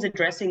sometimes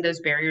addressing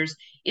those barriers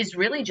is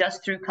really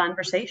just through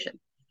conversation.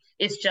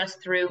 It's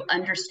just through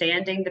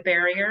understanding the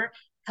barrier,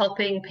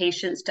 helping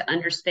patients to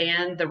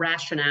understand the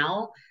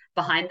rationale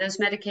behind those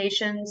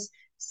medications,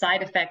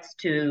 side effects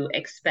to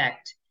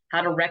expect,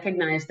 how to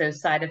recognize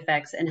those side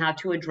effects, and how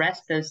to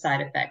address those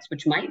side effects,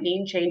 which might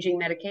mean changing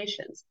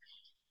medications.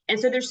 And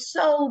so there's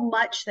so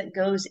much that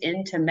goes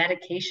into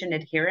medication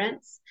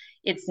adherence.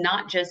 It's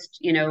not just,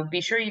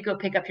 be sure you go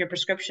pick up your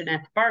prescription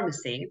at the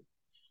pharmacy.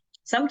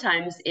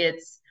 Sometimes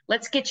it's,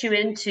 let's get you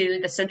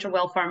into the Central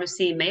Well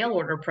Pharmacy mail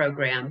order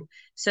program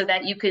so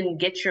that you can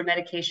get your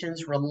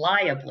medications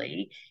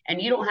reliably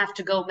and you don't have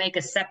to go make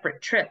a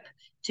separate trip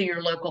to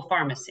your local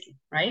pharmacy,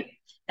 right?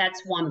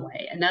 That's one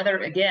way. Another,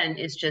 again,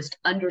 is just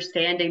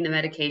understanding the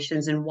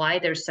medications and why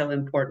they're so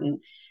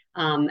important.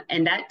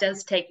 And that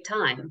does take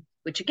time,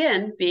 which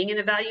again, being in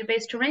a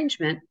value-based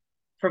arrangement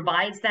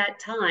provides that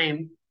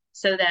time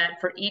so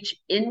that for each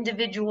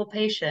individual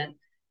patient,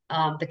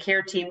 the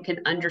care team can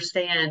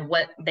understand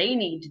what they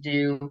need to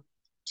do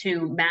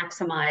to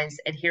maximize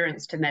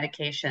adherence to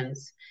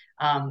medications,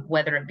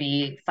 whether it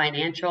be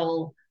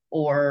financial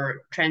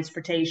or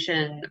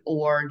transportation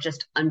or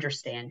just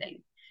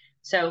understanding.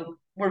 So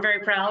we're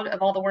very proud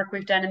of all the work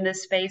we've done in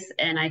this space,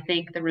 and I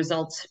think the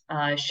results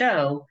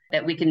show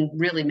that we can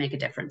really make a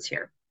difference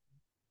here.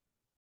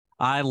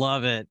 I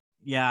love it.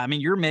 Yeah, I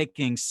mean, you're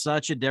making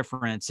such a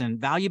difference, and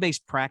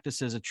value-based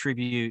practices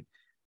attribute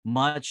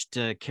much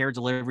to care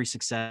delivery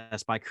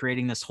success by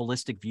creating this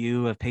holistic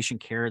view of patient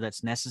care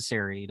that's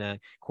necessary to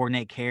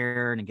coordinate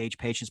care and engage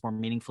patients more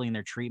meaningfully in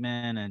their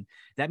treatment. And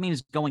that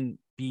means going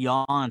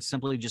beyond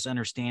simply just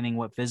understanding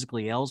what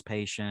physically ails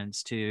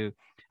patients to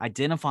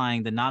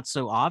identifying the not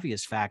so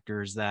obvious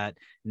factors that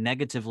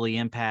negatively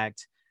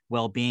impact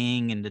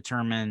well-being and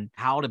determine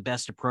how to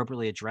best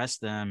appropriately address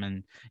them.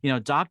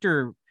 And,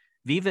 Dr.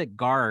 Vivek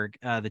Garg,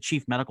 the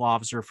chief medical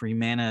officer for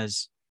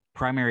Humana's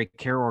primary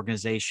care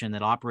organization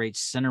that operates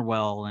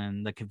Centerwell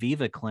and the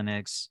Kaviva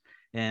clinics,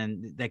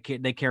 and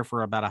they care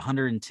for about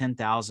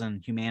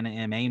 110,000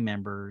 Humana MA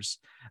members.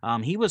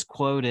 He was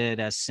quoted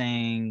as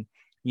saying,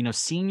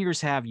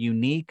 seniors have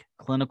unique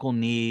clinical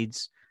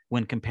needs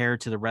when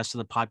compared to the rest of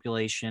the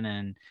population,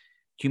 and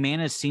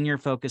Humana's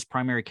senior-focused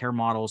primary care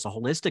model is a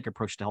holistic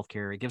approach to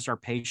healthcare. It gives our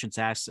patients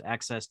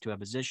access to a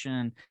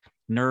physician,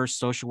 nurse,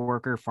 social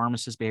worker,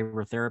 pharmacist,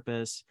 behavioral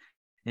therapist,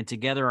 and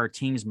together our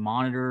teams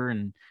monitor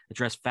and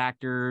address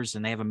factors,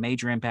 and they have a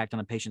major impact on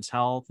the patient's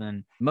health.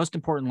 And most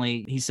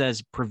importantly, he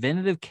says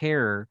preventative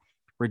care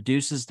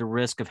reduces the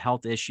risk of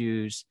health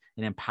issues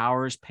and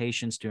empowers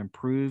patients to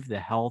improve the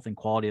health and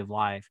quality of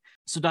life.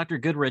 So Dr.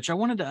 Goodrich, I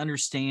wanted to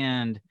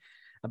understand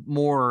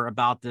more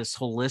about this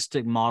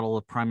holistic model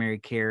of primary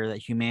care that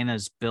Humana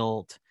has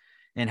built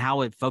and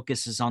how it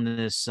focuses on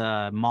this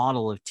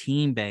model of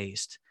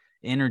team-based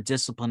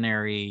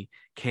interdisciplinary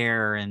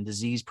care and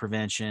disease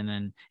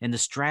prevention and the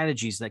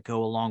strategies that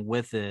go along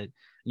with it,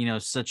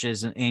 such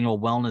as annual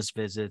wellness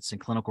visits and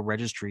clinical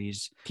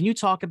registries. Can you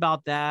talk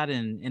about that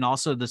and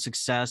also the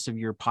success of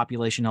your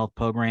population health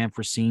program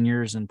for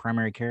seniors in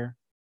primary care?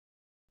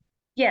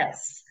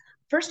 Yes.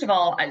 First of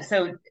all,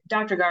 so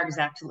Dr. Garg is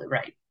absolutely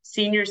right.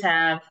 Seniors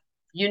have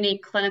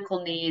unique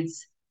clinical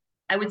needs.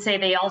 I would say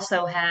they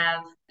also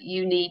have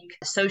unique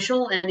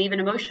social and even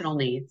emotional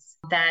needs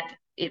that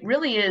it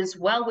really is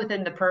well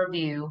within the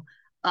purview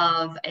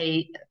of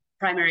a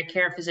primary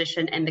care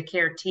physician and the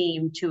care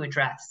team to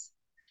address.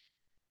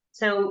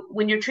 So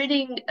when you're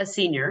treating a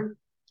senior,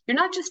 you're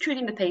not just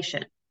treating the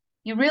patient.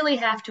 You really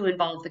have to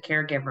involve the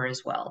caregiver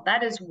as well.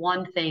 That is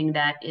one thing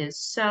that is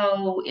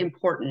so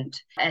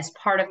important as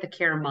part of the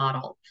care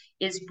model,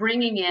 is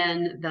bringing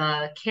in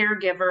the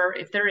caregiver,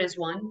 if there is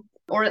one,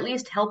 or at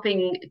least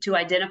helping to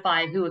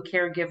identify who a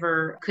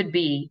caregiver could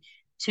be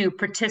to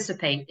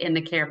participate in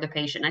the care of the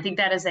patient. I think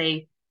that is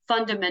a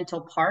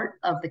fundamental part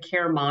of the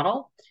care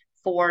model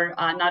for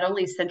not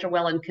only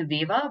Centerwell and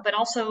Kaviva, but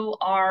also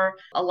our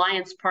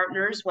alliance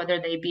partners, whether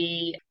they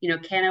be,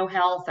 Cano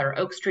Health or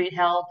Oak Street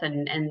Health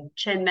and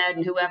ChenMed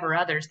and whoever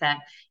others that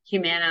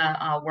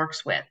Humana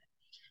works with.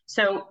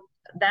 So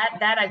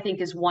that I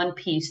think is one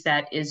piece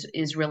that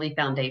is really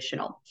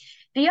foundational.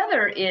 The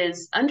other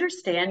is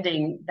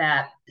understanding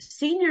that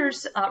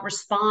seniors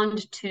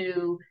respond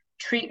to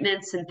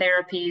treatments and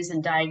therapies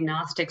and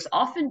diagnostics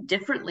often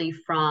differently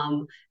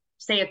from,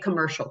 say, a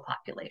commercial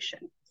population.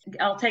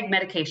 I'll take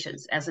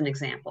medications as an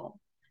example.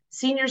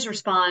 Seniors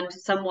respond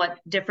somewhat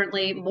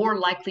differently, more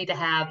likely to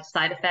have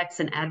side effects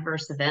and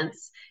adverse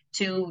events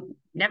to,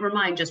 never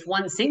mind just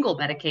one single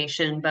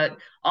medication, but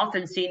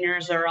often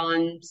seniors are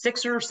on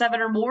 6 or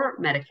 7 or more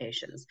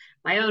medications.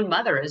 My own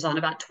mother is on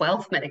about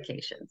 12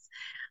 medications.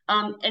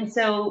 And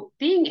so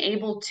being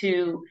able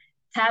to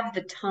have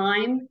the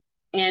time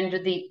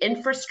and the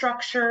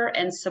infrastructure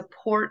and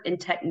support and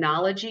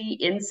technology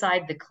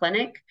inside the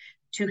clinic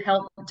to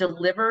help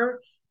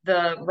deliver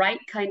the right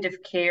kind of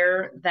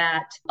care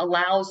that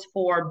allows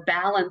for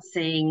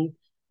balancing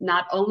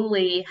not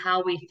only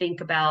how we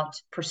think about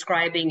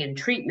prescribing and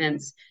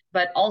treatments,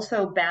 but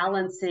also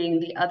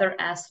balancing the other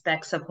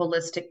aspects of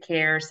holistic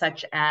care,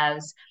 such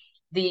as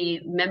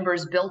the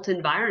members' built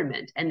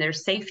environment and their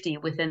safety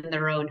within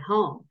their own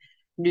home,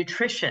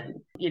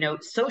 nutrition,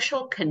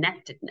 social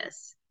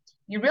connectedness.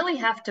 you really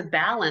have to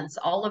balance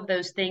all of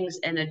those things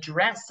and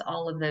address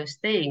all of those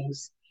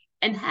things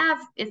and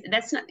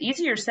that's not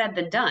easier said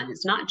than done.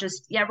 It's not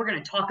just, yeah, we're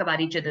going to talk about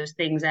each of those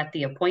things at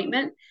the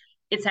appointment.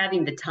 It's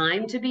having the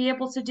time to be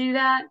able to do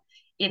that.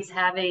 It's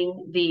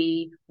having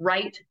the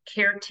right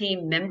care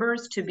team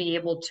members to be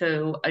able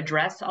to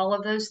address all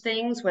of those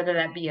things, whether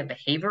that be a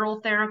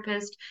behavioral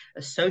therapist,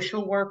 a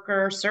social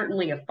worker,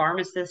 certainly a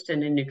pharmacist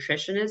and a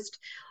nutritionist.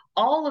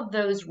 All of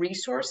those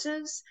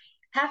resources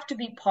have to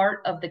be part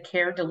of the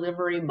care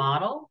delivery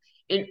model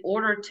in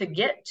order to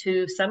get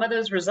to some of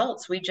those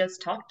results we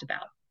just talked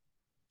about.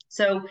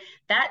 So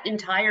that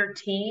entire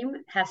team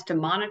has to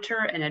monitor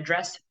and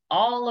address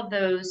all of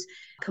those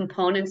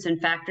components and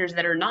factors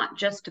that are not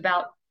just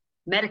about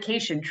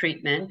medication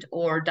treatment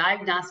or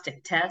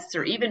diagnostic tests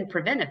or even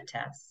preventive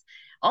tests.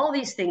 All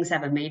these things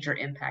have a major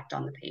impact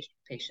on the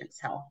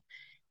patient's health.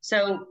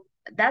 So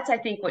that's, I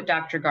think, what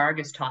Dr. Garg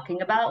is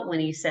talking about when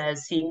he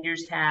says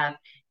seniors have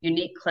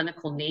unique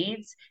clinical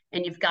needs,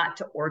 and you've got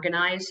to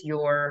organize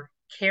your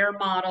care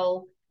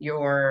model,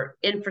 your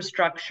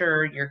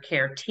infrastructure, your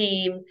care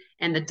team,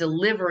 and the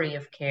delivery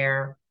of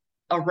care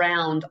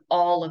around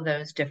all of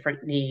those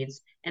different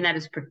needs. And that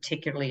is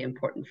particularly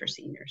important for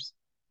seniors.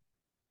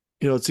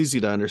 It's easy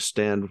to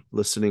understand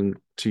listening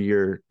to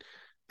your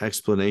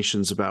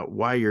explanations about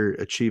why you're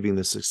achieving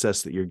the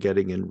success that you're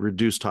getting in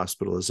reduced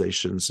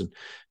hospitalizations.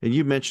 And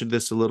you mentioned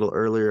this a little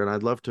earlier, and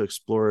I'd love to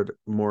explore it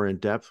more in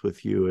depth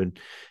with you. And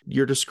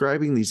you're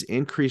describing these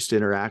increased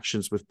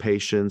interactions with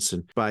patients,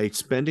 and by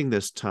spending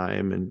this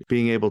time and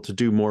being able to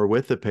do more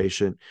with the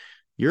patient,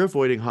 you're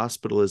avoiding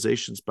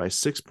hospitalizations by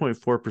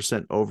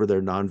 6.4% over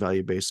their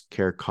non-value-based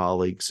care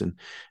colleagues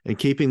and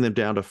keeping them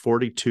down to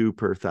 42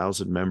 per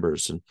 1,000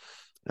 members. And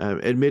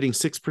admitting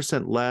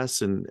 6%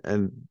 less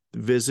and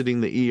visiting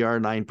the ER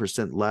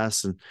 9%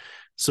 less. And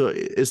so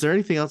is there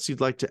anything else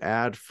you'd like to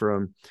add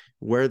from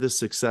where the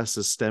success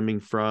is stemming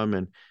from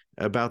and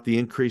about the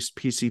increased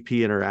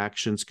PCP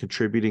interactions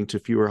contributing to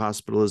fewer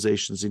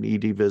hospitalizations and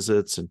ED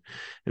visits? And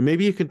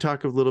maybe you can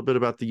talk a little bit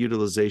about the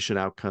utilization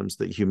outcomes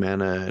that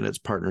Humana and its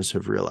partners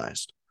have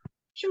realized.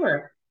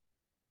 Sure.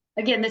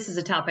 Again, this is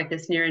a topic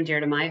that's near and dear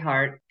to my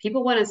heart.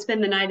 People want to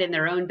spend the night in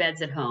their own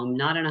beds at home,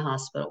 not in a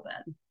hospital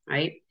bed,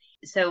 right?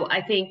 So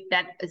I think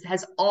that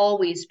has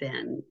always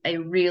been a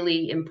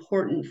really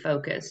important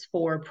focus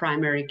for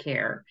primary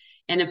care,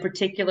 and in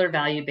particular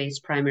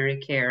value-based primary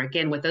care.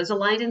 Again, with those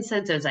aligned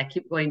incentives I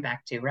keep going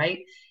back to, right?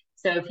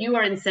 So if you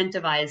are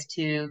incentivized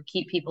to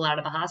keep people out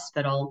of the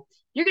hospital,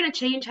 you're going to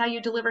change how you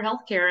deliver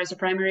healthcare as a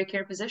primary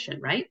care physician,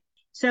 right?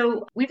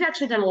 So we've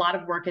actually done a lot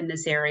of work in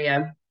this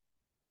area.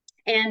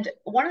 And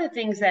one of the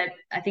things that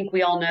I think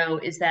we all know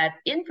is that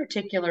in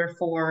particular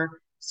for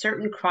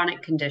certain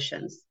chronic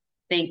conditions,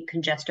 think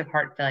congestive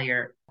heart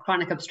failure,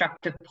 chronic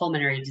obstructive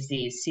pulmonary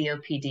disease,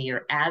 COPD,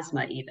 or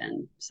asthma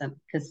even,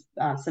 because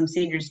some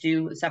seniors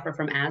do suffer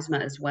from asthma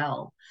as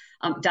well.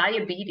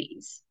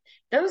 Diabetes.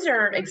 Those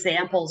are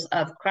examples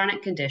of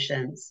chronic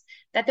conditions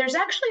that there's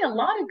actually a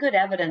lot of good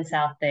evidence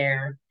out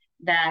there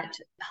that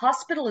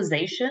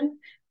hospitalization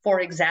for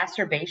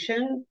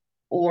exacerbation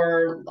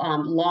or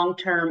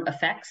long-term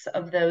effects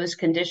of those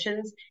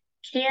conditions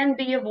can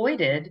be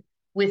avoided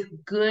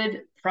with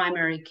good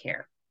primary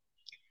care.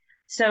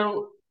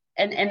 So,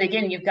 and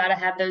again, you've got to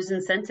have those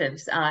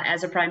incentives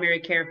as a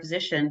primary care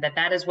physician,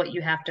 that is what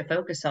you have to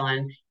focus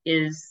on,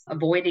 is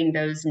avoiding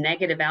those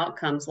negative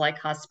outcomes like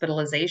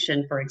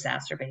hospitalization for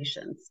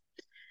exacerbations.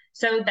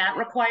 So that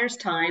requires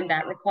time,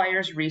 that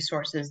requires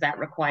resources, that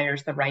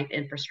requires the right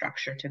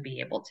infrastructure to be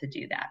able to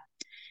do that.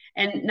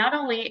 And not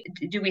only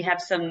do we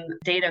have some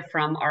data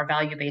from our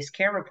value-based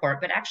care report,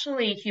 but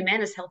actually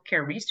Humana's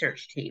healthcare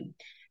research team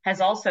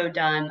has also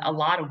done a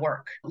lot of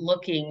work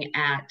looking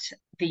at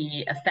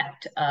the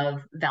effect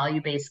of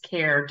value-based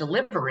care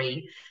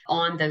delivery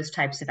on those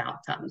types of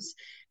outcomes.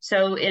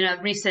 So in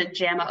a recent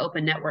JAMA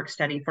Open Network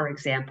study, for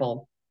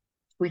example,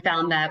 we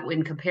found that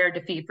when compared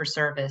to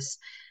fee-for-service,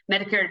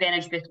 Medicare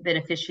Advantage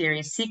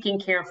beneficiaries seeking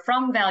care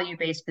from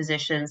value-based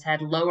physicians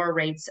had lower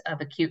rates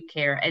of acute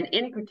care, and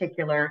in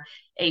particular,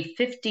 a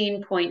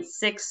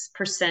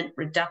 15.6%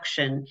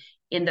 reduction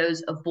in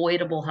those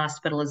avoidable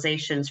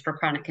hospitalizations for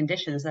chronic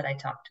conditions that I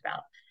talked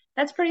about.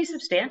 That's pretty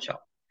substantial.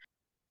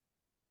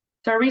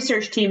 So our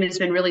research team has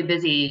been really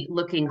busy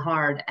looking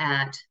hard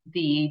at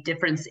the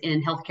difference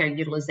in healthcare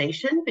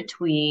utilization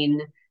between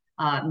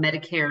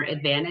Medicare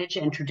Advantage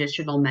and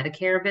traditional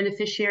Medicare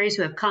beneficiaries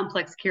who have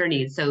complex care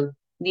needs. So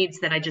needs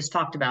that I just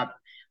talked about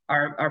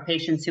are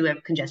patients who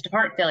have congestive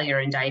heart failure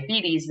and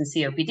diabetes and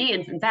COPD,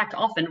 and in fact,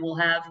 often will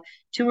have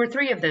 2 or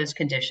 3 of those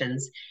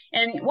conditions.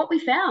 And what we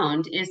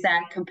found is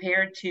that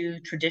compared to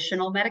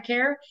traditional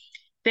Medicare,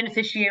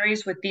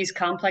 beneficiaries with these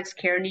complex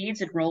care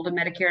needs enrolled in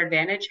Medicare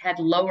Advantage had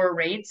lower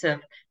rates of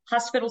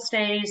hospital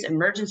stays,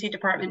 emergency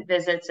department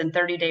visits, and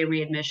 30-day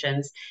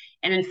readmissions.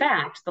 And in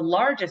fact, the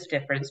largest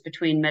difference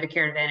between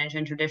Medicare Advantage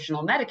and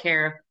traditional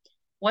Medicare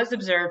was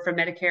observed for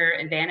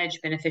Medicare Advantage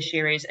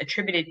beneficiaries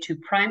attributed to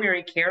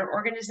primary care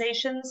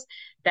organizations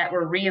that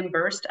were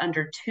reimbursed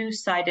under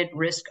two-sided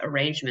risk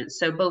arrangements,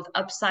 so both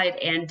upside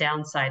and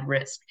downside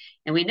risk.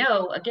 And we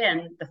know,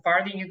 again, the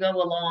farther you go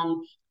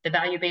along the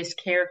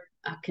value-based care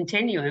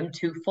continuum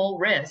to full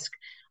risk,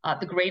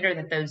 the greater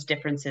that those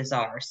differences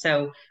are.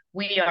 So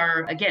we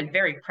are, again,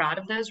 very proud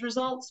of those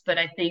results, but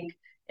I think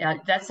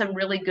that's some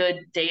really good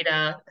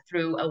data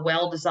through a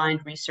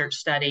well-designed research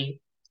study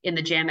in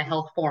the JAMA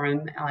Health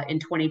Forum in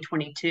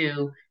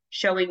 2022,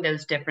 showing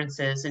those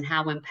differences and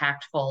how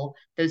impactful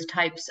those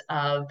types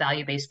of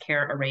value-based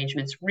care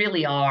arrangements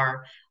really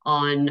are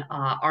on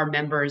our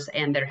members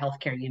and their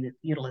healthcare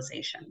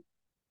utilization.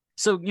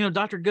 So,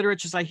 Dr.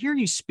 Goodrich, as I hear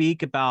you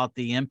speak about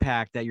the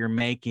impact that you're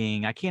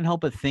making, I can't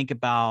help but think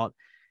about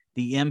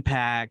the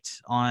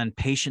impact on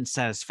patient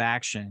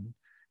satisfaction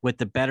with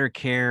the better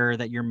care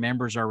that your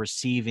members are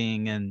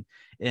receiving, and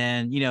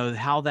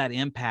how that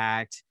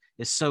impact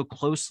is so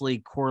closely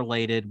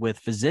correlated with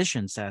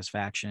physician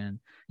satisfaction.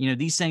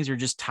 These things are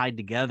just tied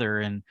together.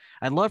 And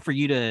I'd love for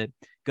you to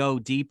go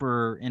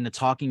deeper into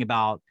talking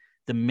about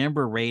the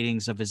member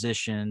ratings of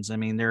physicians. I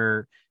mean,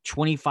 they're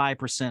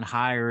 25%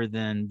 higher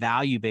than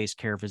value-based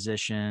care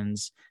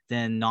physicians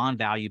than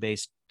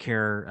non-value-based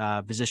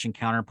care physician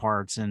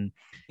counterparts. And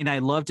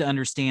I'd love to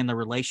understand the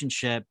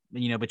relationship,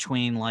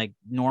 between like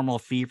normal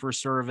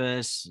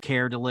fee-for-service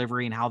care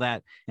delivery and how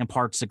that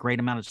imparts a great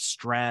amount of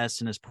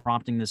stress and is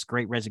prompting this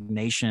great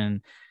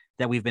resignation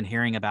that we've been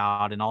hearing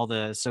about and all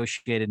the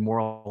associated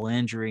moral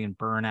injury and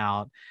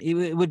burnout.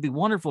 It would be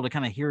wonderful to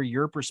kind of hear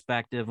your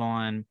perspective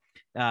on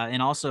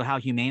and also how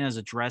Humana is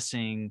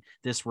addressing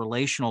this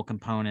relational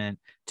component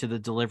to the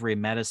delivery of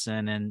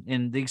medicine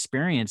and the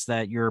experience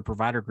that your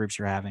provider groups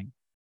are having.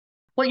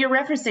 What you're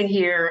referencing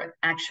here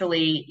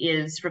actually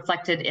is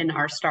reflected in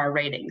our star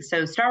ratings.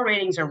 So star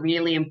ratings are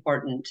really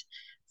important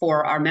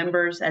for our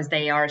members as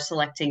they are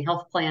selecting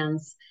health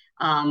plans.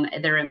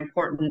 They're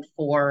important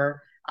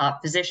for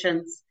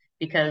physicians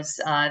because,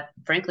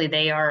 frankly,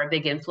 they are a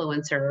big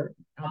influencer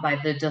by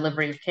the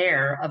delivery of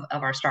care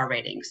of our star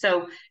ratings.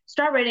 So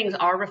star ratings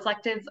are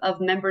reflective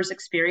of members'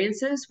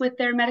 experiences with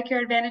their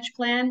Medicare Advantage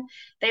plan.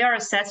 They are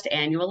assessed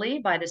annually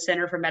by the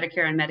Center for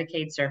Medicare and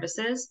Medicaid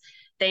Services.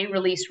 They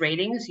release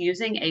ratings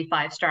using a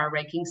 5-star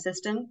ranking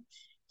system.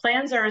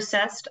 Plans are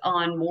assessed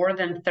on more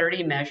than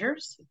 30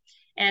 measures.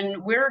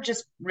 And we're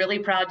just really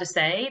proud to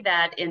say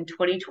that in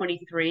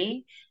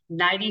 2023,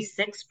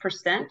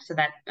 96%, so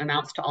that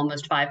amounts to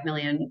almost 5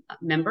 million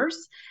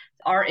members,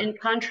 are in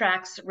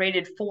contracts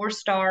rated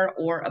 4-star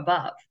or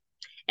above.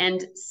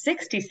 And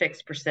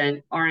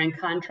 66% are in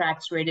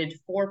contracts rated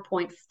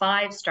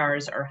 4.5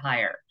 stars or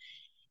higher.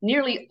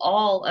 Nearly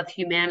all of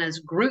Humana's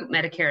group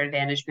Medicare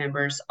Advantage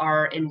members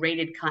are in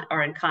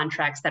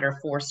contracts that are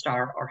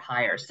 4-star or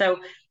higher. So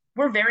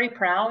we're very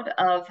proud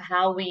of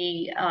how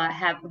we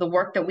have the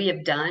work that we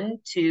have done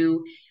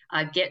to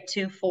get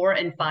to 4-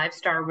 and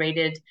 5-star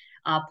rated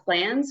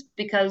plans,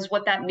 because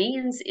what that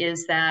means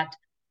is that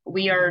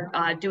we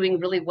are doing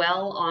really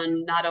well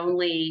on not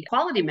only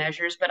quality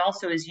measures, but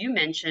also, as you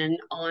mentioned,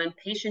 on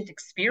patient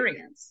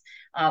experience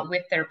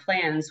with their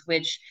plans,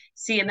 which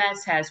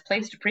CMS has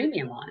placed a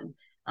premium on.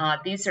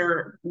 These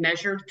are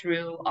measured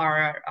through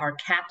our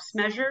CAPS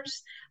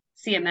measures.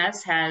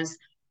 CMS has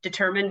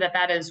determined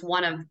that is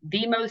one of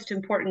the most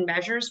important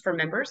measures for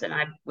members, and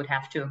I would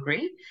have to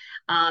agree.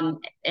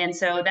 And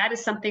so that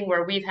is something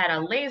where we've had a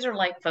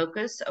laser-like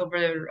focus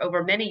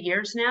over many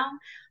years now,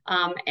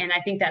 and I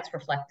think that's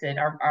reflected.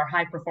 Our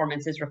high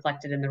performance is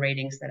reflected in the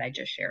ratings that I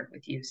just shared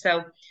with you.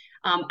 So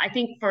I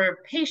think for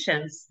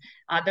patients,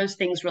 those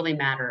things really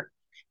matter.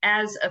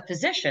 As a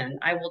physician,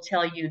 I will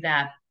tell you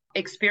that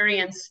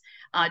experience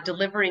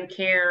delivering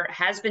care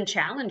has been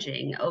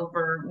challenging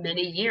over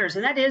many years.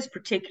 And that is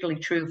particularly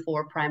true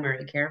for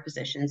primary care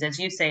physicians. As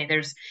you say,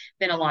 there's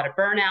been a lot of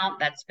burnout.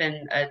 That's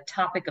been a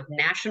topic of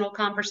national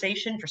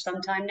conversation for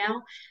some time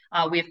now.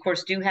 We, of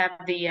course, do have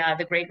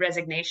the great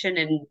resignation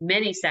in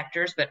many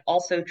sectors, but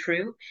also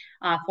true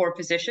for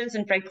physicians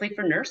and, frankly,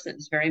 for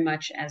nurses very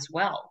much as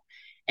well.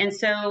 And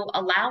so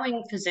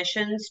allowing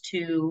physicians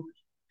to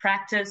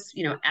practice,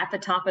 at the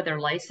top of their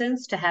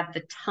license, to have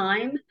the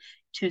time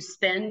to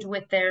spend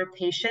with their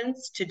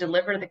patients, to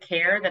deliver the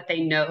care that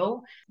they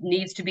know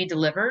needs to be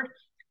delivered.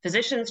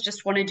 Physicians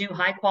just want to do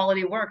high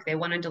quality work. They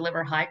want to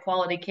deliver high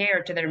quality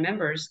care to their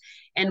members.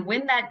 And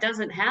when that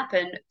doesn't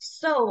happen,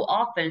 so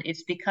often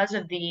it's because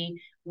of the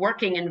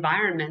working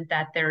environment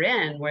that they're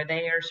in, where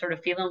they are sort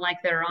of feeling like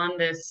they're on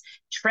this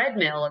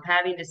treadmill of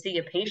having to see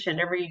a patient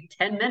every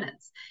 10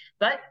 minutes.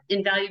 But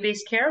in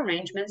value-based care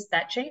arrangements,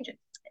 that changes.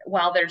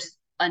 While there's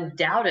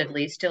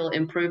undoubtedly still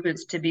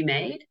improvements to be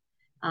made,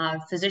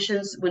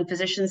 when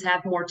physicians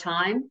have more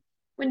time,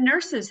 when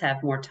nurses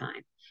have more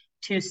time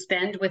to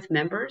spend with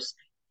members,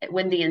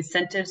 when the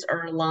incentives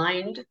are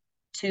aligned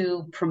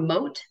to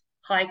promote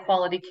high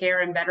quality care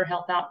and better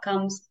health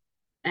outcomes,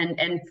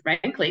 and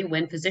frankly,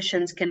 when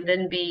physicians can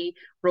then be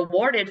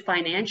rewarded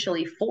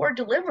financially for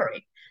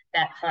delivering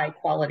that high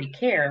quality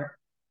care,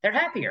 they're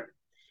happier.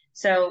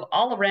 So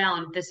all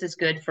around, this is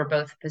good for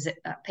both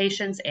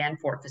patients and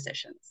for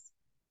physicians.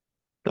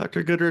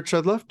 Dr. Goodrich,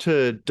 I'd love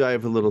to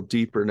dive a little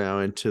deeper now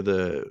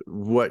into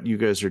what you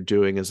guys are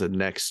doing as a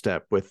next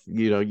step with,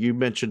 you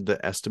mentioned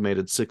the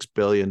estimated $6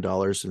 billion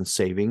in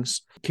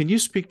savings. Can you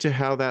speak to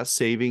how that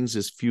savings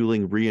is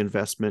fueling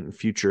reinvestment and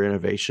future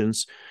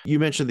innovations? You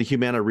mentioned the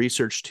Humana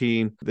research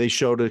team. They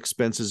showed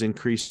expenses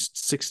increased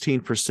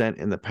 16%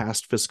 in the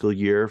past fiscal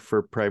year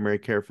for primary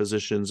care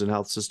physicians and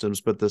health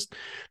systems, but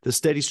the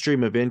steady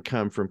stream of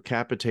income from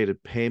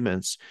capitated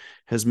payments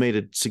has made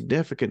a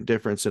significant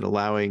difference in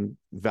allowing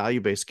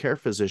value-based care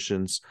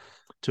physicians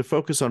to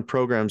focus on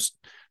programs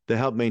that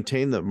help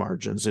maintain the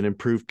margins and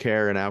improve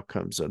care and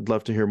outcomes. I'd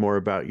love to hear more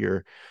about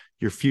your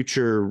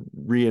future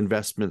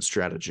reinvestment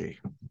strategy.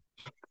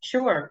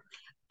 Sure.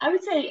 I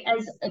would say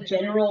as a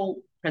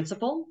general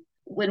principle,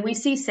 when we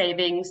see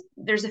savings,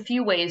 there's a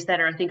few ways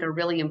that I think are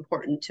really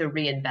important to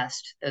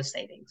reinvest those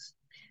savings.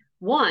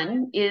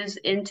 One is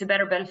into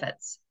better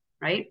benefits,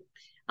 right?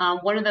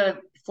 One of the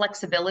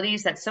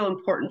flexibilities that's so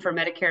important for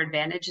Medicare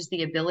Advantage is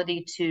the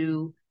ability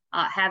to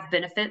have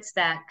benefits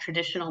that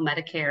traditional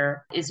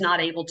Medicare is not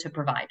able to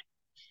provide.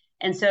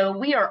 And so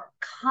we are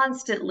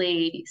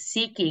constantly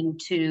seeking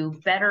to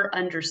better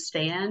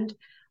understand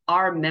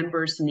our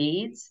members'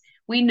 needs.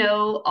 We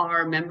know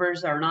our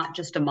members are not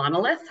just a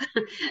monolith,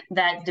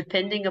 that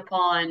depending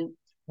upon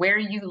where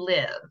you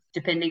live,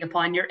 depending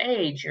upon your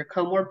age, your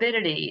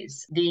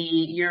comorbidities,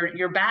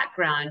 your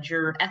background,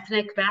 your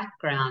ethnic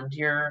background,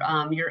 your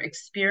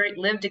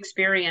lived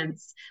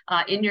experience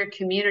in your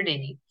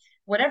community,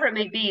 whatever it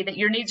may be, that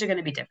your needs are going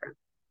to be different.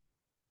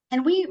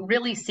 And we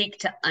really seek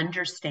to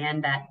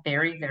understand that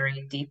very,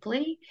 very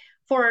deeply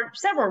for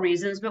several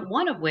reasons, but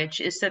one of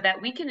which is so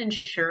that we can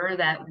ensure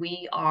that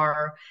we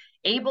are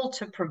able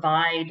to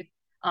provide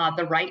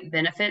the right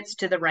benefits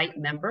to the right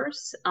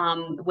members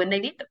when they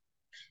need them.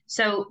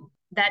 So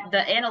that the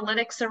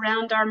analytics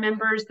around our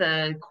members,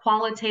 the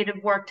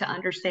qualitative work to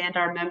understand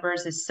our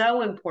members is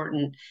so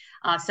important.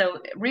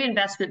 So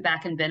reinvestment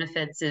back in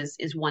benefits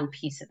is one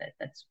piece of it.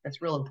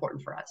 That's real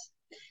important for us.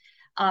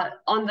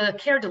 On the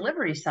care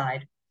delivery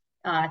side,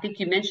 I think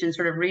you mentioned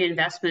sort of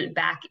reinvestment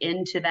back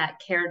into that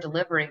care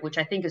delivery, which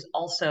I think is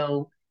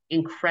also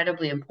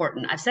incredibly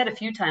important. I've said a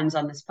few times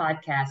on this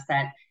podcast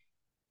that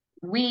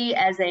we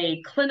as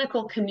a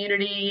clinical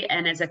community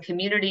and as a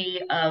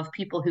community of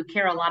people who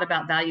care a lot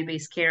about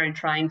value-based care and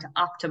trying to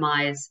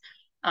optimize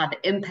the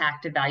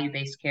impact of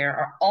value-based care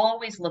are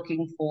always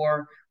looking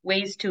for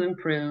ways to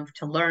improve,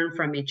 to learn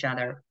from each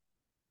other.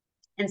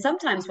 And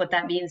sometimes what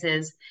that means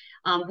is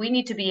we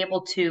need to be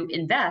able to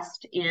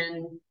invest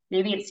in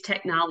maybe it's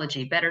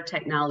technology,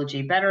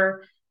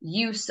 better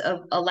use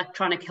of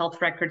electronic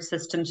health record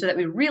systems so that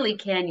we really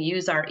can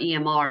use our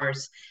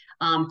EMRs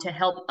to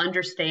help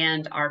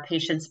understand our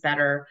patients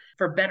better,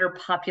 for better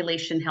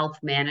population health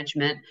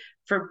management,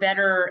 for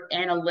better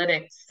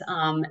analytics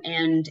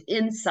and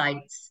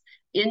insights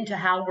into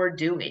how we're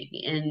doing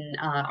in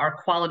our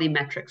quality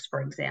metrics,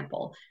 for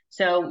example.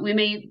 So we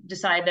may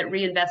decide that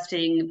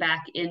reinvesting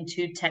back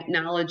into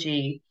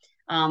technology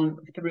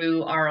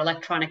through our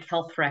electronic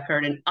health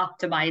record and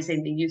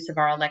optimizing the use of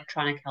our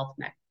electronic health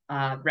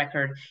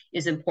record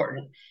is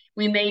important.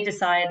 We may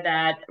decide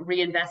that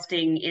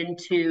reinvesting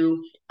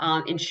into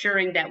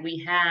ensuring that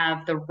we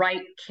have the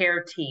right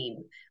care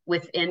team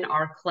within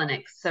our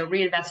clinics. So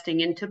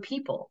reinvesting into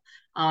people,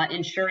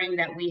 ensuring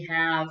that we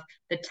have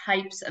the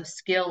types of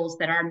skills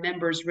that our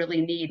members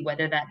really need,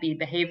 whether that be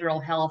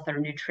behavioral health or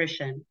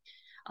nutrition.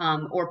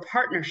 Or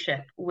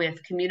partnership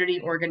with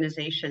community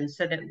organizations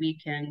so that we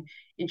can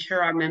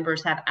ensure our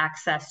members have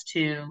access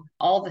to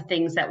all the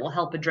things that will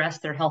help address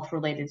their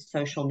health-related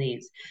social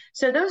needs.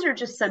 So those are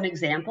just some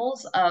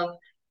examples of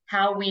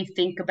how we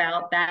think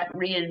about that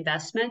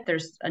reinvestment.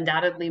 There's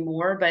undoubtedly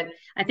more, but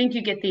I think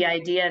you get the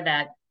idea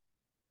that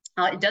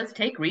it does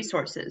take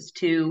resources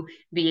to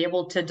be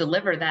able to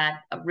deliver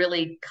that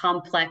really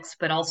complex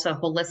but also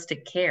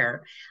holistic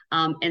care.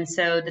 And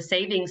so the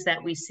savings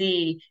that we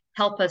see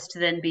help us to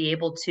then be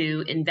able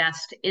to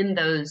invest in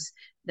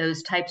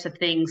those types of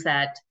things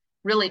that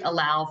really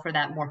allow for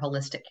that more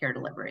holistic care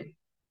delivery.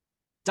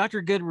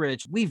 Dr.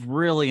 Goodrich, we've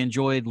really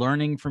enjoyed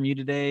learning from you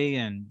today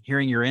and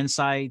hearing your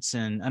insights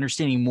and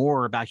understanding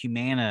more about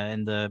Humana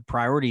and the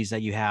priorities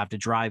that you have to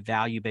drive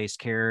value-based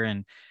care.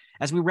 And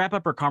as we wrap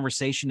up our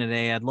conversation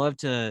today, I'd love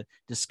to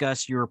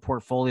discuss your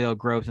portfolio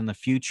growth in the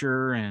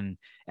future and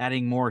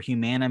adding more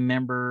Humana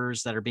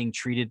members that are being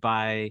treated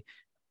by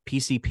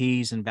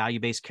PCPs and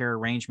value-based care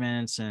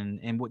arrangements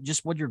and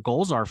what your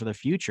goals are for the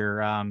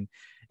future.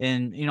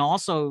 And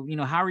also,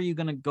 how are you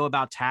going to go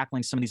about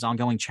tackling some of these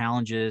ongoing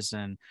challenges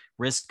and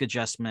risk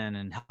adjustment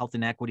and health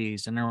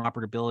inequities,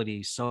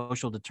 interoperability,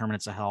 social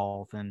determinants of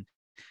health, and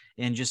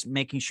just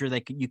making sure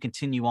that you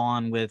continue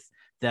on with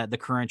the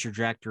current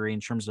trajectory in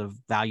terms of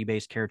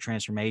value-based care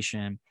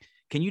transformation.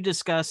 Can you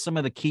discuss some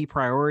of the key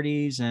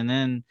priorities? And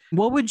then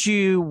what would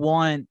you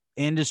want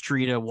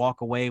industry to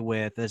walk away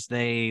with as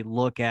they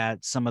look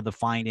at some of the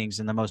findings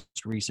in the most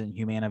recent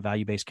Humana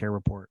value-based care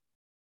report?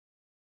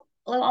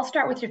 Well, I'll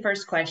start with your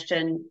first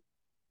question.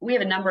 we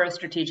have a number of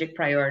strategic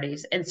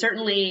priorities, and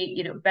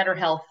certainly, better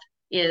health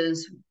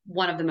is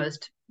one of the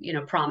most,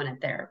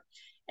 prominent there.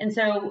 And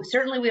so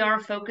certainly we are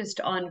focused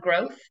on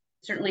growth,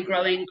 certainly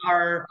growing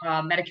our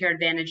Medicare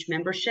Advantage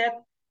membership.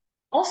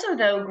 Also,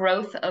 though,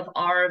 growth of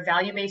our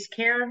value-based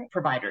care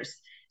providers.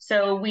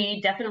 So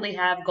we definitely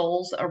have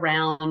goals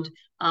around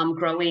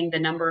growing the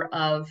number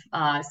of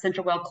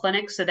CenterWell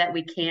clinics so that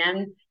we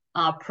can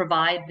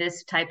provide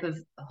this type of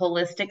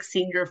holistic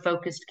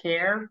senior-focused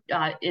care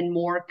in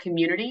more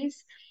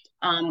communities.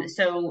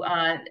 So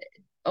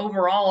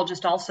overall,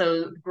 just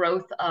also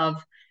growth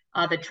of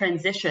the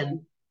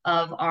transition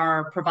of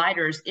our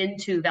providers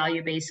into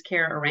value-based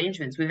care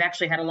arrangements. We've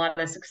actually had a lot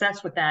of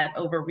success with that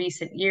over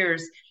recent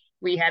years.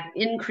 We have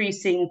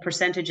increasing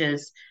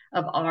percentages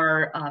of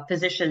our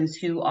physicians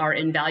who are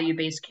in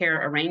value-based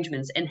care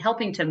arrangements, and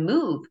helping to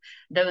move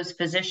those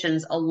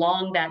physicians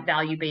along that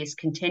value-based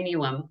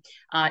continuum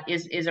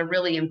is a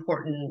really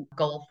important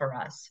goal for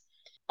us.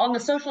 On the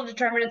social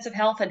determinants of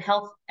health and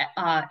health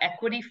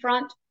equity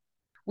front,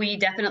 we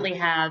definitely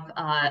have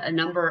a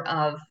number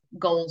of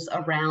goals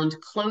around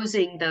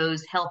closing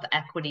those health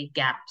equity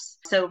gaps.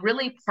 So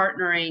really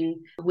partnering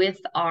with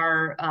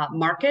our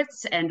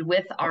markets and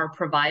with our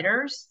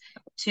providers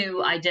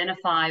to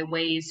identify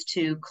ways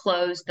to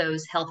close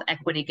those health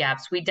equity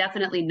gaps. We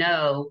definitely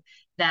know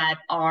that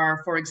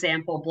our, for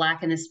example,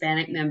 Black and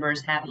Hispanic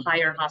members have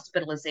higher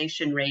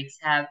hospitalization rates,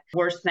 have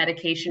worse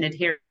medication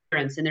adherence.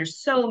 And there's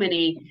so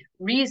many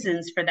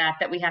reasons for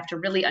that we have to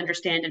really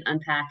understand and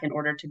unpack in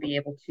order to be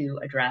able to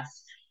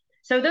address.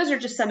 So those are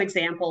just some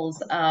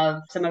examples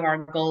of some of our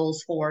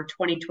goals for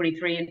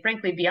 2023 and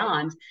frankly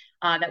beyond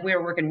that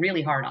we're working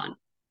really hard on.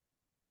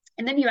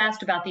 And then you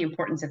asked about the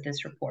importance of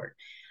this report.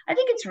 I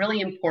think it's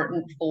really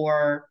important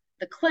for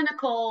the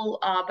clinical,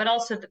 but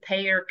also the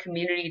payer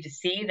community to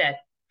see that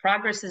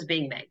progress is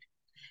being made.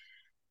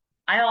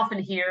 I often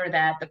hear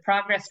that the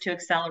progress to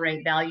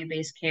accelerate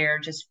value-based care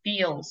just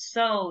feels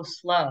so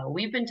slow.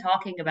 We've been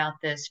talking about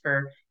this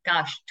for,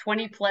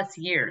 20 plus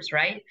years,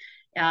 right?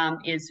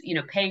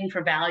 Paying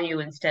for value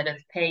instead of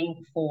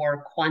paying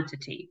for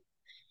quantity.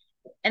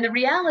 And the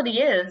reality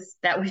is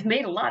that we've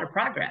made a lot of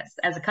progress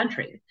as a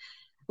country.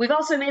 We've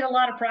also made a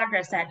lot of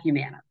progress at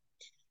Humana.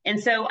 And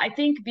so I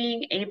think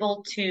being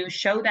able to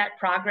show that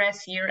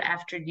progress year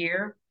after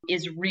year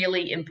is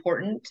really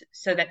important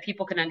so that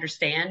people can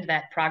understand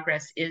that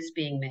progress is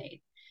being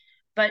made.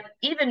 But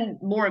even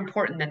more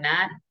important than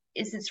that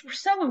is it's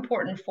so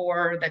important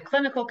for the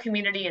clinical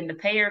community and the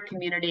payer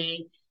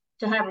community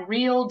to have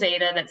real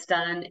data that's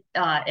done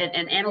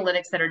and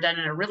analytics that are done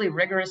in a really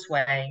rigorous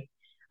way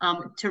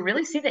to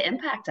really see the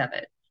impact of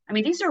it. I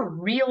mean, these are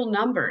real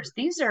numbers.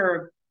 These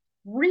are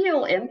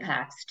real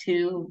impacts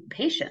to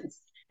patients.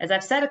 As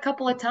I've said a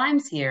couple of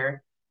times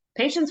here,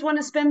 patients want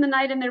to spend the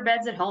night in their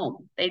beds at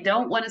home. They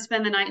don't want to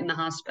spend the night in the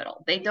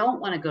hospital. They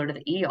don't want to go to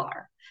the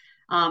ER.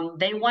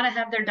 They want to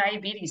have their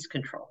diabetes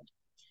controlled.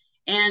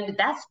 And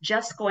that's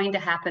just going to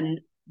happen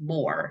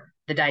more,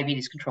 the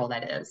diabetes control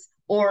that is,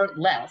 or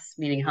less,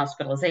 meaning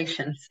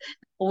hospitalizations,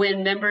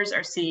 when members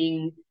are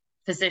seeing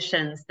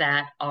physicians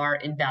that are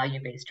in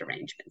value-based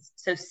arrangements.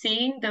 So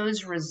seeing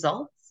those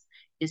results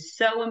is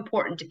so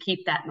important to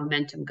keep that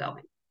momentum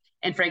going.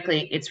 And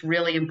frankly, it's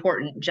really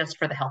important just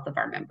for the health of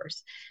our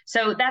members.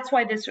 So that's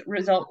why this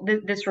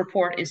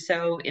report is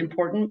so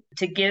important,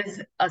 to give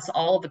us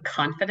all the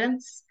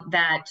confidence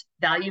that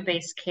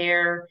value-based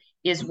care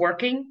is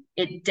working.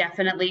 It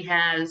definitely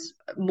has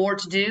more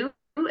to do,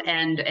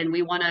 and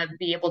we want to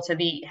be able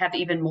to have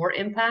even more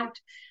impact.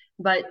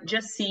 But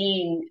just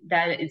seeing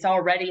that it's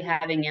already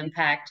having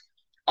impact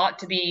ought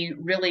to be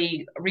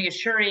really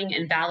reassuring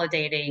and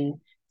validating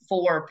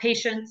for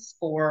patients,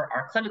 for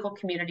our clinical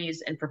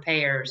communities, and for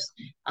payers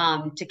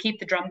to keep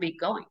the drumbeat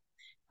going,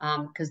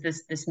 because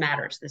this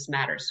matters. This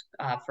matters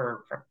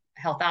for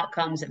health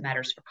outcomes. It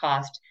matters for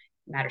cost.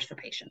 It matters for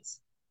patients.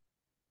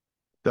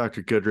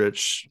 Dr.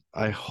 Goodrich,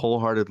 I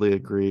wholeheartedly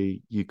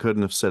agree. You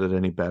couldn't have said it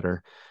any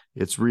better.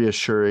 It's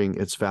reassuring,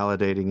 it's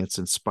validating, it's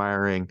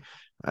inspiring.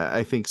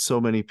 I think so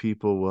many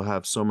people will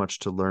have so much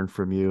to learn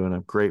from you, and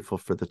I'm grateful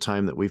for the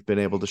time that we've been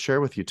able to share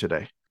with you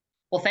today.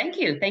 Well, thank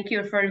you. Thank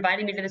you for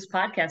inviting me to this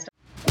podcast.